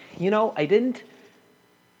 I didn't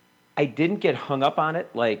get hung up on it.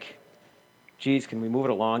 Like, geez, can we move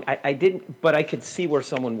it along? I didn't, but I could see where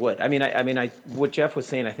someone would. I mean, what Jeff was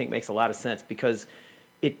saying, I think makes a lot of sense because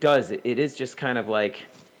it does. It is just kind of like,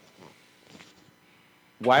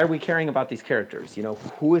 why are we caring about these characters?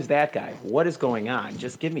 Who is that guy? What is going on?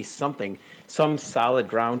 Just give me something, some solid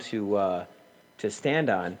ground to stand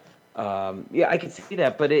on. Yeah, I could see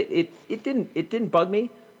that, but it didn't bug me.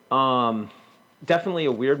 Definitely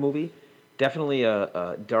a weird movie. Definitely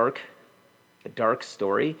a dark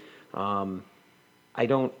story. I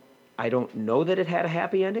don't know that it had a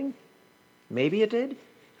happy ending. Maybe it did.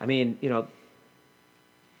 I mean,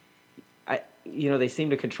 they seem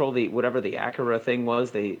to control whatever the Acura thing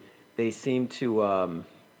was. They seem to.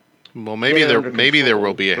 Well, maybe there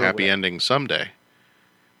will be a happy ending someday.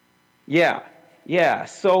 Yeah.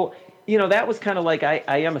 So that was kind of like I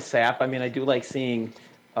am a sap. I mean, I do like seeing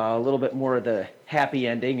a little bit more of the happy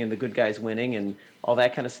ending and the good guys winning and all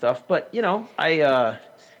that kind of stuff. But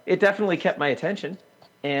it definitely kept my attention.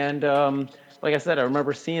 And like I said, I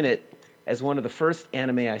remember seeing it as one of the first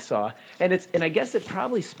anime I saw. And I guess it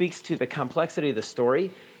probably speaks to the complexity of the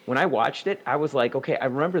story. When I watched it, I was like, okay, I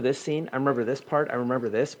remember this scene, I remember this part, I remember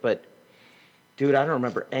this, but dude, I don't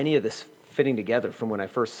remember any of this fitting together from when I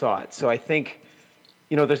first saw it. So I think,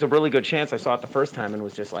 there's a really good chance I saw it the first time and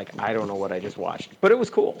was just like, I don't know what I just watched. But it was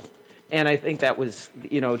cool. And I think that was,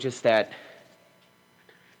 just that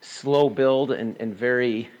slow build and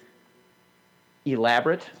very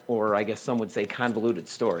elaborate, or I guess some would say convoluted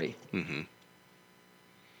story. Mm-hmm.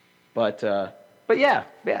 But yeah,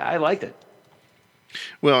 I liked it.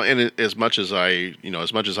 Well, and as much as I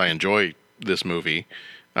enjoy this movie,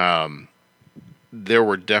 there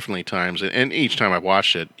were definitely times, and each time I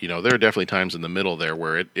watched it, there are definitely times in the middle there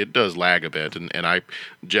where it does lag a bit. And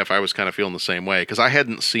Jeff, I was kind of feeling the same way because I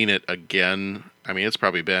hadn't seen it again. I mean, it's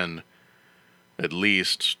probably been at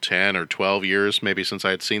least 10 or 12 years maybe since I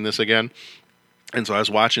had seen this again. And so I was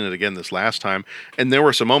watching it again this last time, and there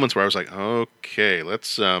were some moments where I was like, okay,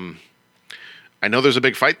 let's, I know there's a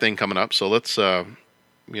big fight thing coming up, so let's, I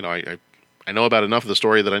know about enough of the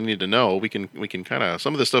story that I need to know. We can kind of,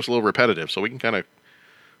 some of this stuff's a little repetitive, so we can kind of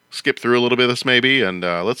skip through a little bit of this maybe, and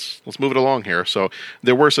let's move it along here. So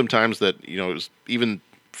there were some times that, it was, even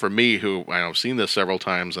for me who I've seen this several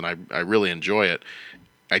times and I really enjoy it,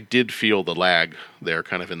 I did feel the lag there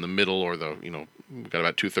kind of in the middle, or we got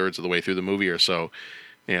about 2/3 of the way through the movie or so,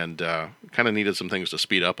 and kind of needed some things to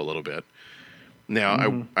speed up a little bit.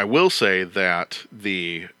 Now, I will say that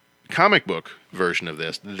the comic book version of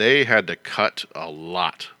this, they had to cut a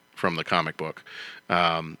lot from the comic book.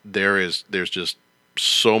 There's just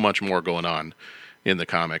so much more going on in the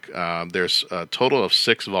comic. There's a total of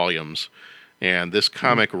 6 volumes, and this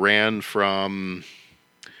comic ran from,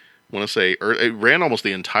 I want to say, it ran almost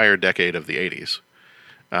the entire decade of the 80s.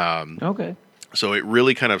 Okay. So it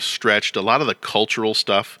really kind of stretched a lot of the cultural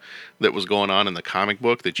stuff that was going on in the comic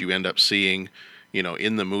book that you end up seeing,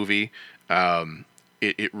 in the movie.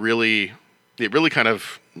 It really kind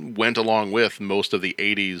of went along with most of the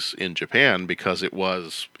 80s in Japan because it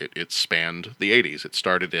spanned the 80s. It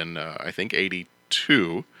started in, I think,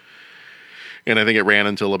 82. And I think it ran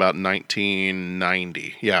until about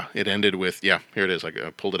 1990. Yeah, it ended with, here it is. I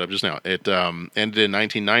pulled it up just now. It ended in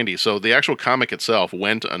 1990. So the actual comic itself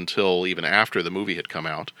went until even after the movie had come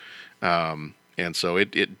out. And so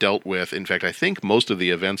it dealt with, in fact, I think most of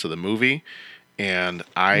the events of the movie. And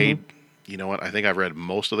I you know what? I think I've read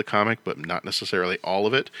most of the comic, but not necessarily all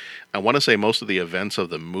of it. I want to say most of the events of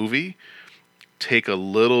the movie take a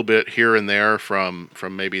little bit here and there from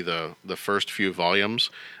maybe the first few volumes,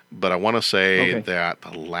 but I want to say that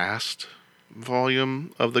the last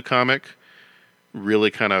volume of the comic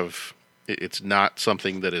really kind of, it's not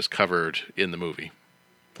something that is covered in the movie.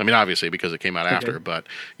 I mean, obviously, because it came out after, but,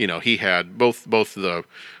 you know, he had both the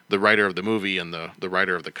writer of the movie and the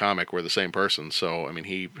writer of the comic were the same person. So, I mean,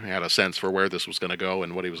 he had a sense for where this was going to go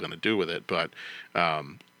and what he was going to do with it. But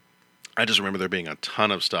I just remember there being a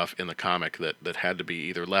ton of stuff in the comic that had to be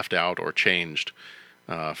either left out or changed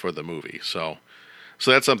for the movie. So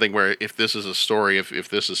that's something where if this is a story, if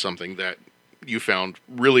this is something that you found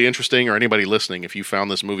really interesting, or anybody listening, if you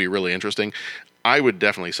found this movie really interesting, I would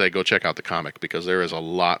definitely say go check out the comic, because there is a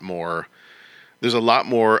lot more. There's a lot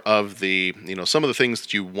more of the, you know, some of the things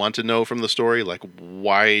that you want to know from the story, like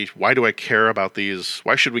why do I care about these?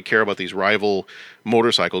 Why should we care about these rival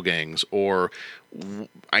motorcycle gangs? Or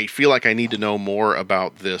I feel like I need to know more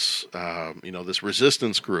about this, this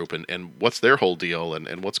resistance group and what's their whole deal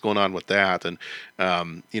and what's going on with that. And,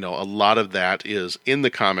 a lot of that is in the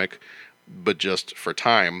comic, but just for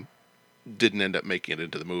time didn't end up making it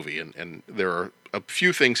into the movie. And there are a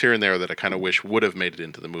few things here and there that I kind of wish would have made it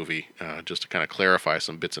into the movie, just to kind of clarify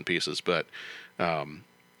some bits and pieces. But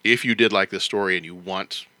if you did like this story and you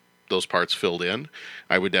want those parts filled in,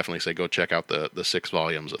 I would definitely say go check out the 6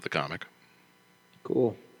 volumes of the comic.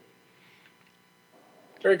 Cool.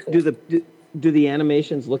 Very cool. Do the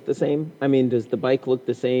animations look the same? I mean, does the bike look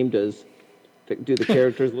the same? Do the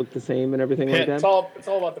characters look the same and everything like that? It's all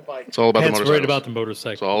about the bike. It's all about the motorcycles. Right about the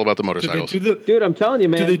motorcycle. It's all about the motorcycles. Dude, I'm telling you,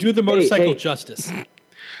 man. Do they do the motorcycle justice?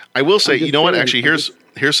 I will say, you know what? Actually,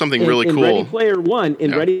 here's something really cool.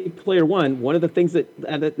 Ready Player One, one of the things that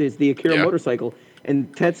is the Akira motorcycle,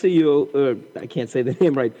 and Tetsuya, I can't say the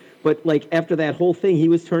name right, but like after that whole thing, he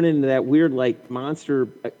was turning into that weird like monster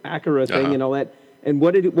Akira thing and all that. And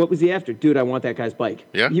what was he after? Dude, I want that guy's bike.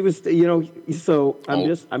 Yeah. He was, so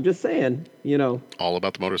I'm just saying, all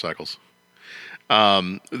about the motorcycles.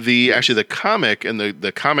 The comic and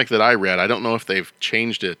the comic that I read, I don't know if they've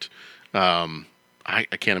changed it. I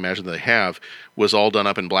can't imagine they have, was all done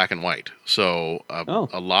up in black and white. So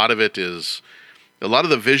a lot of it is, a lot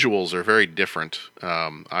of the visuals are very different,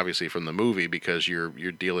 obviously from the movie, because you're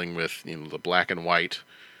dealing with the black and white,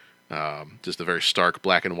 just the very stark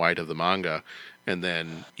black and white of the manga, and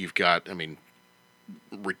then you've got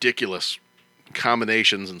ridiculous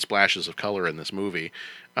combinations and splashes of color in this movie.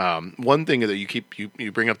 One thing that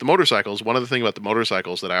you bring up the motorcycles. One of the things about the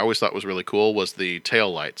motorcycles that I always thought was really cool was the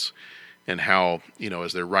tail lights. And how,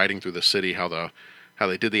 as they're riding through the city, how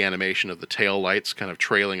they did the animation of the tail lights kind of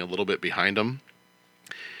trailing a little bit behind them.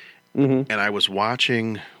 Mm-hmm. And I was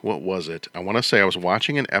watching, what was it? I want to say I was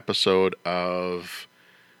watching an episode of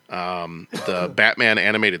the Batman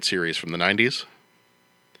animated series from the 90s.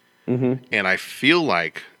 Mm-hmm. And I feel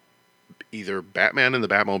like either Batman in the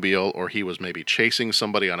Batmobile or he was maybe chasing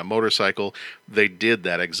somebody on a motorcycle. They did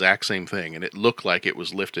that exact same thing, and it looked like it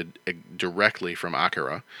was lifted directly from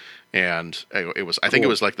Akira. And it was, I think it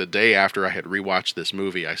was like the day after I had rewatched this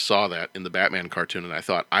movie, I saw that in the Batman cartoon, and I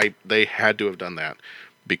thought they had to have done that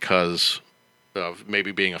because of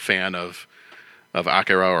maybe being a fan of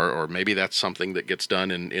Akira, or maybe that's something that gets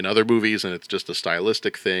done in other movies and it's just a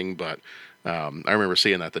stylistic thing. But I remember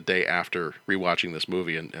seeing that the day after rewatching this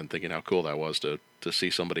movie and thinking how cool that was to see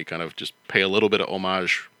somebody kind of just pay a little bit of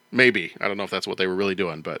homage. Maybe, I don't know if that's what they were really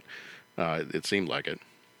doing, but it seemed like it.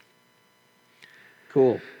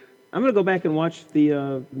 Cool. I'm gonna go back and watch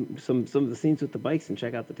the some of the scenes with the bikes and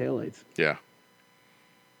check out the taillights. Yeah.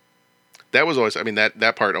 That was always,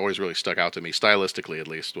 that part always really stuck out to me, stylistically at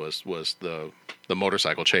least, was the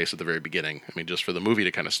motorcycle chase at the very beginning. Just for the movie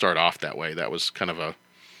to kind of start off that way, that was kind of a,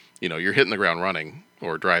 you're hitting the ground running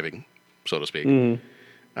or driving, so to speak.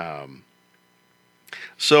 Mm-hmm.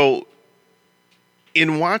 So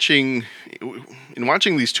in watching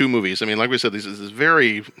these two movies, like we said, this is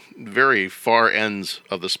very, very far ends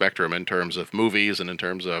of the spectrum in terms of movies and in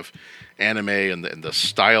terms of anime, and the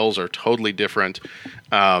styles are totally different.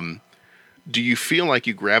 Do you feel like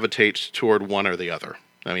you gravitate toward one or the other?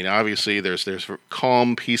 Obviously there's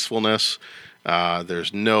calm peacefulness.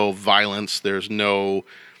 There's no violence. There's no,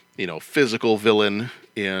 physical villain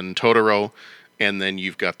in Totoro. And then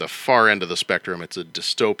you've got the far end of the spectrum. It's a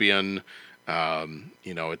dystopian,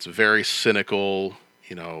 it's very cynical,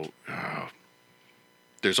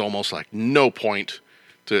 there's almost like no point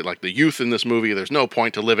to, like the youth in this movie, there's no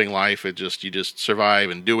point to living life. You just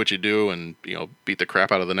survive and do what you do and, beat the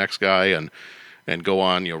crap out of the next guy and go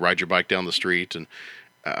on, ride your bike down the street, and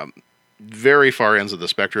very far ends of the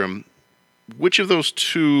spectrum. which of those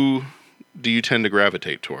two do you tend to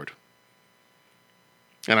gravitate toward?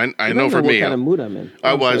 And I know for what me, kind of mood I'm in.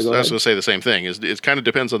 I I'm sorry, was go going ahead. to say the same thing. It kind of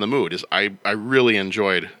depends on the mood. I really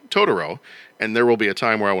enjoyed Totoro, and there will be a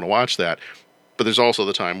time where I want to watch that, but there's also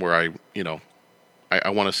the time where I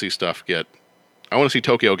want to see stuff I want to see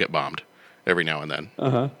Tokyo get bombed every now and then.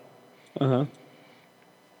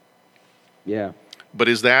 Yeah. But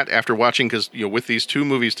is that after watching, because with these two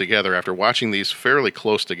movies together, after watching these fairly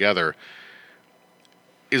close together,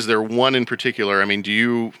 is there one in particular? I mean, do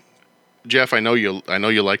you, Jeff? I know you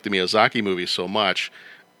like the Miyazaki movies so much.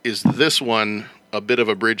 Is this one a bit of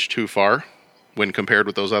a bridge too far when compared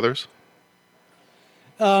with those others?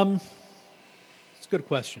 It's a good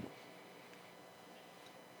question.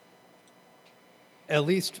 At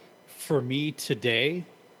least for me today,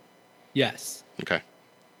 yes. Okay.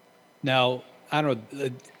 Now, I don't know.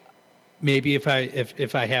 Maybe if I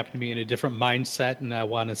happen to be in a different mindset and I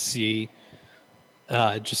want to see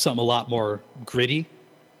just something a lot more gritty,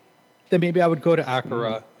 then maybe I would go to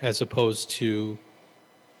Akira as opposed to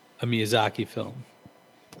a Miyazaki film.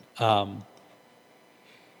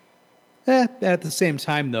 At the same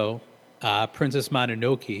time, though, Princess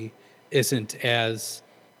Mononoke isn't as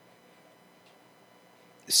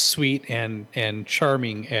sweet and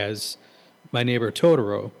charming as My Neighbor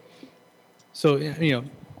Totoro. So,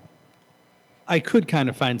 I could kind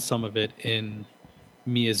of find some of it in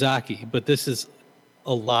Miyazaki, but this is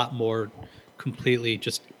a lot more completely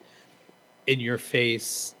just in your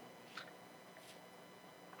face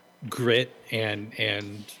grit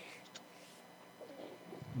and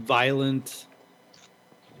violent.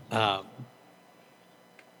 It's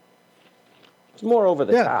more over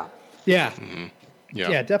the top. Yeah. Mm-hmm.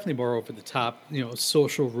 Yeah, definitely more over the top.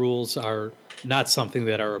 Social rules are not something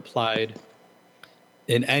that are applied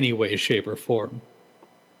in any way, shape, or form.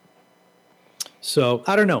 So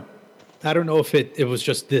I don't know. I don't know if it was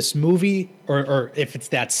just this movie or if it's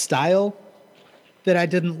that style that I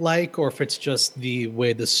didn't like, or if it's just the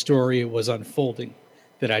way the story was unfolding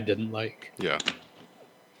that I didn't like. Yeah.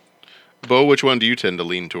 Bo, which one do you tend to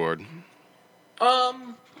lean toward?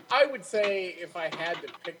 I would say if I had to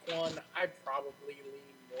pick one, I'd probably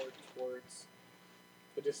lean more towards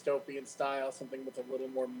the dystopian style, something with a little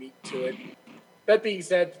more meat to it. That being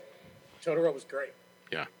said, Totoro was great.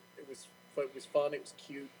 Yeah. It was fun. It was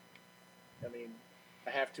cute. I mean, I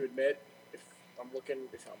have to admit, if I'm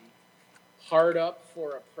hard up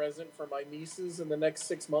for a present for my nieces in the next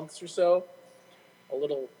 6 months or so, a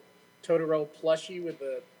little Totoro plushie with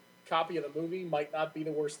a copy of the movie might not be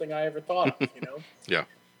the worst thing I ever thought of, Yeah.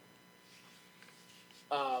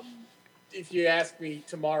 If you ask me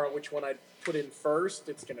tomorrow which one I'd put in first,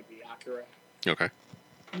 it's going to be Akira. Okay.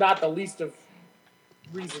 Not the least of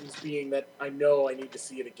reasons being that I know I need to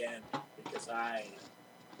see it again because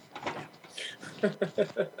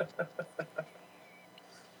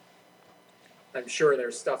I'm sure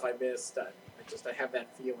there's stuff I missed. I have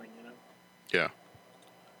that feeling, Yeah.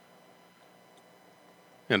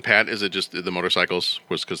 And Pat, is it just the motorcycles?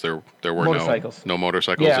 Was because there were Motorcycles. no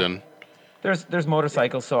motorcycles in? There's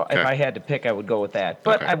motorcycles, so if I had to pick, I would go with that.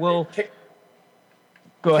 But I will.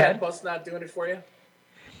 Go Cat ahead. Bus not doing it for you?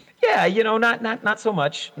 Yeah, not so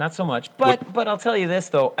much, not so much. But I'll tell you this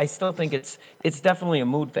though, I still think it's definitely a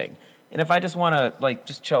mood thing. And if I just want to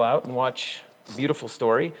just chill out and watch a beautiful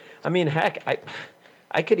story, I mean, heck,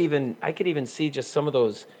 I could even see just some of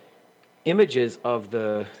those images of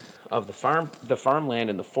the farmland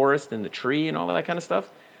and the forest and the tree and all that kind of stuff.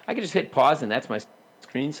 I could just hit pause and that's my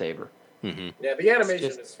screensaver. Mm-hmm. Yeah, the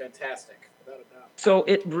animation is fantastic, without a doubt. So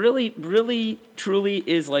it really, really, truly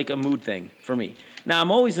is like a mood thing for me. Now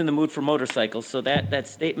I'm always in the mood for motorcycles, so that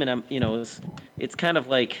statement, it's kind of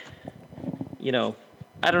like, I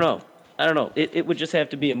don't know. It would just have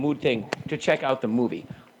to be a mood thing to check out the movie.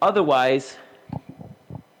 Otherwise,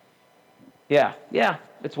 yeah,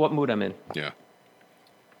 it's what mood I'm in. Yeah.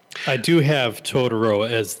 I do have Totoro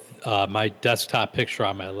as my desktop picture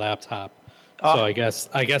on my laptop. So I guess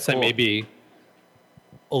I may be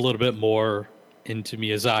a little bit more into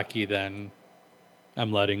Miyazaki than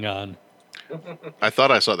I'm letting on. I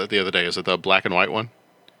thought I saw that the other day. Is it the black and white one?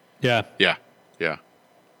 Yeah. Yeah.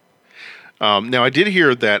 Now, I did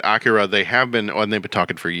hear that Akira, they've been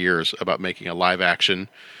talking for years about making a live action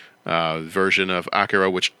version of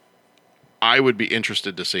Akira, which I would be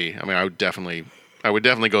interested to see. I mean, I would definitely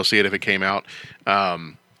go see it if it came out.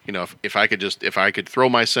 If I could throw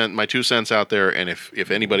my 2 cents out there, and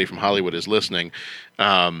if anybody from Hollywood is listening,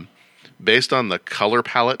 based on the color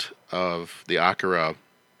palette of the Akira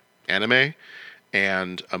anime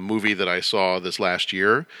and a movie that I saw this last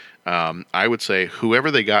year, I would say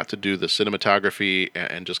whoever they got to do the cinematography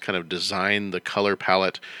and just kind of design the color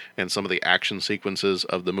palette and some of the action sequences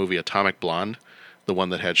of the movie Atomic Blonde, the one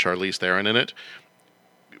that had Charlize Theron in it,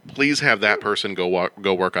 please have that person go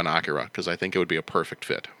work on Akira, because I think it would be a perfect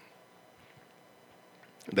fit.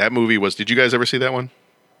 That movie was... Did you guys ever see that one?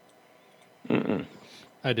 Mm-mm.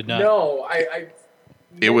 I did not. No, I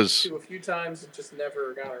It was... to a few times and just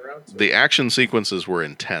never got around to it. The action sequences were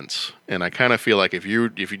intense, and I kind of feel like if you're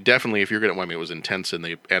going to, well, I mean, it was intense in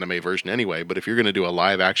the anime version anyway, but if you're going to do a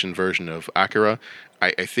live action version of Akira,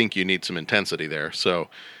 I think you need some intensity there. So,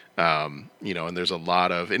 you know, and there's a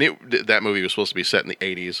lot of, and that movie was supposed to be set in the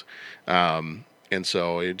 80s, and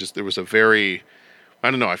so there was a very,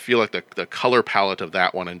 I don't know, I feel like the color palette of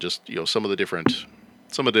that one and just, you know, some of the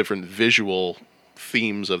different visual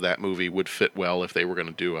themes of that movie would fit well if they were going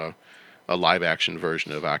to do a live action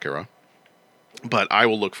version of Akira. But I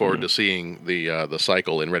will look forward to seeing the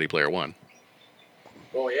cycle in Ready Player One.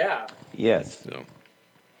 Oh yeah. Yes. So.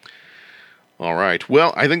 All right.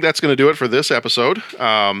 Well, I think that's going to do it for this episode.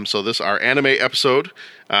 So this our anime episode,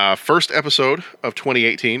 first episode of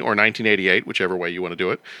 2018 or 1988, whichever way you want to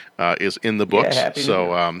do it, is in the books. Yeah,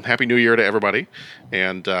 Happy New Year to everybody,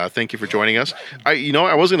 and thank you for joining us. I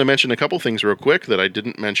was going to mention a couple things real quick that I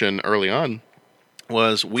didn't mention early on.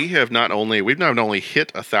 We've not only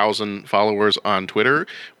hit 1,000 followers on Twitter,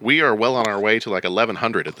 we are well on our way to like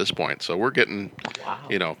 1,100 at this point. So we're getting,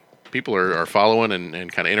 people are following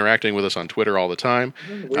and kind of interacting with us on Twitter all the time.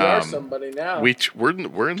 We are somebody now. We're in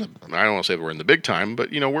the, I don't want to say we're in the big time, but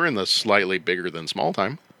we're in the slightly bigger than small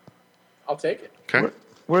time. I'll take it. Okay.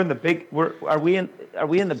 We're in the big. Are we in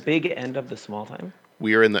the big end of the small time?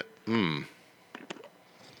 We are in the.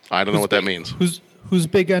 I don't know what that means. Whose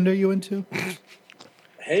big end are you into?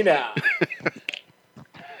 Hey now.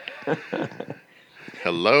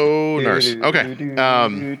 Hello, nurse. Okay.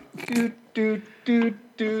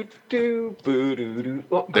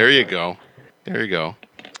 There you go.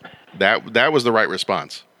 That was the right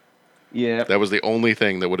response. Yeah. That was the only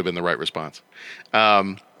thing that would have been the right response.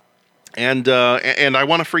 And I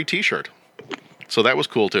won a free T-shirt, so that was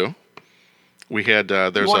cool too. We had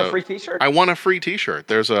there's you want a free T-shirt? I won a free T-shirt.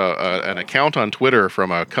 There's an account on Twitter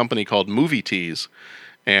from a company called Movie Tees.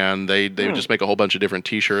 And they just make a whole bunch of different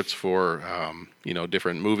T-shirts for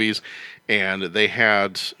different movies, and they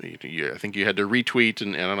had I think you had to retweet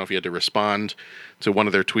and I don't know if you had to respond to one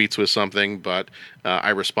of their tweets with something, but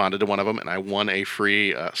I responded to one of them and I won a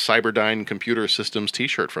free Cyberdyne Computer Systems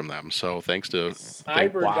T-shirt from them. So thanks to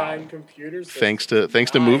Cyberdyne Computer Systems.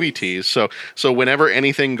 Thanks to Movie Tees. So whenever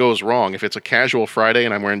anything goes wrong, if it's a casual Friday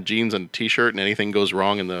and I'm wearing jeans and a T-shirt and anything goes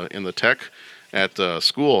wrong in the tech at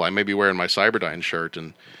school, I may be wearing my Cyberdyne shirt,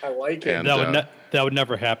 and I like it. And, that would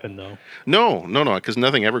never happen, though. No, because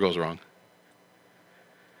nothing ever goes wrong.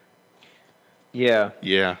 Yeah.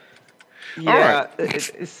 Yeah. Yeah.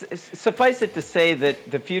 Suffice it to say that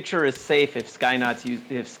the future is safe if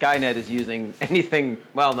Skynet is using anything.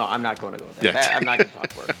 Well, no, I'm not going to go there. Yeah. I'm not going to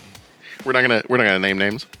talk for it. We're not gonna name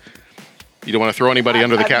names. You don't want to throw anybody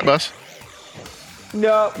under the cat bus?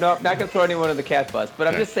 No, not going to throw anyone in the cat bus. But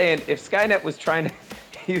I'm just saying, if Skynet was trying to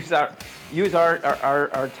use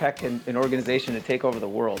our tech and organization to take over the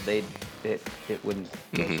world, it wouldn't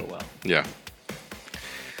go so well. Yeah.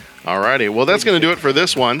 Alrighty. Well, that's going to do it for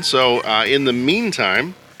this one. So, in the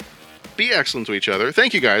meantime, be excellent to each other.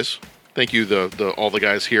 Thank you, guys. Thank you, all the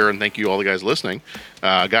guys here, and thank you, all the guys listening,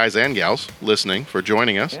 guys and gals listening, for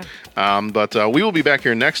joining us. Yeah. But we will be back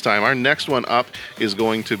here next time. Our next one up is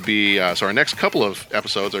going to be, our next couple of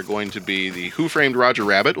episodes are going to be the Who Framed Roger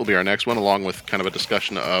Rabbit will be our next one, along with kind of a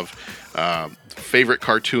discussion of favorite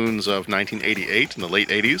cartoons of 1988 in the late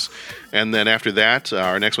 80s. And then after that,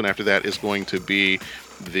 our next one after that is going to be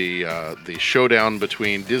the showdown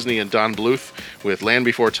between Disney and Don Bluth with Land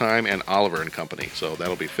Before Time and Oliver and Company. So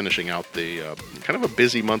that'll be finishing out the kind of a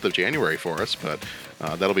busy month of January for us, but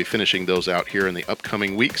that'll be finishing those out here in the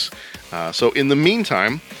upcoming weeks. So in the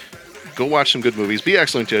meantime, go watch some good movies. Be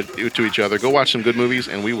excellent to each other. Go watch some good movies,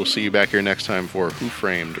 and we will see you back here next time for Who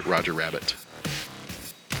Framed Roger Rabbit.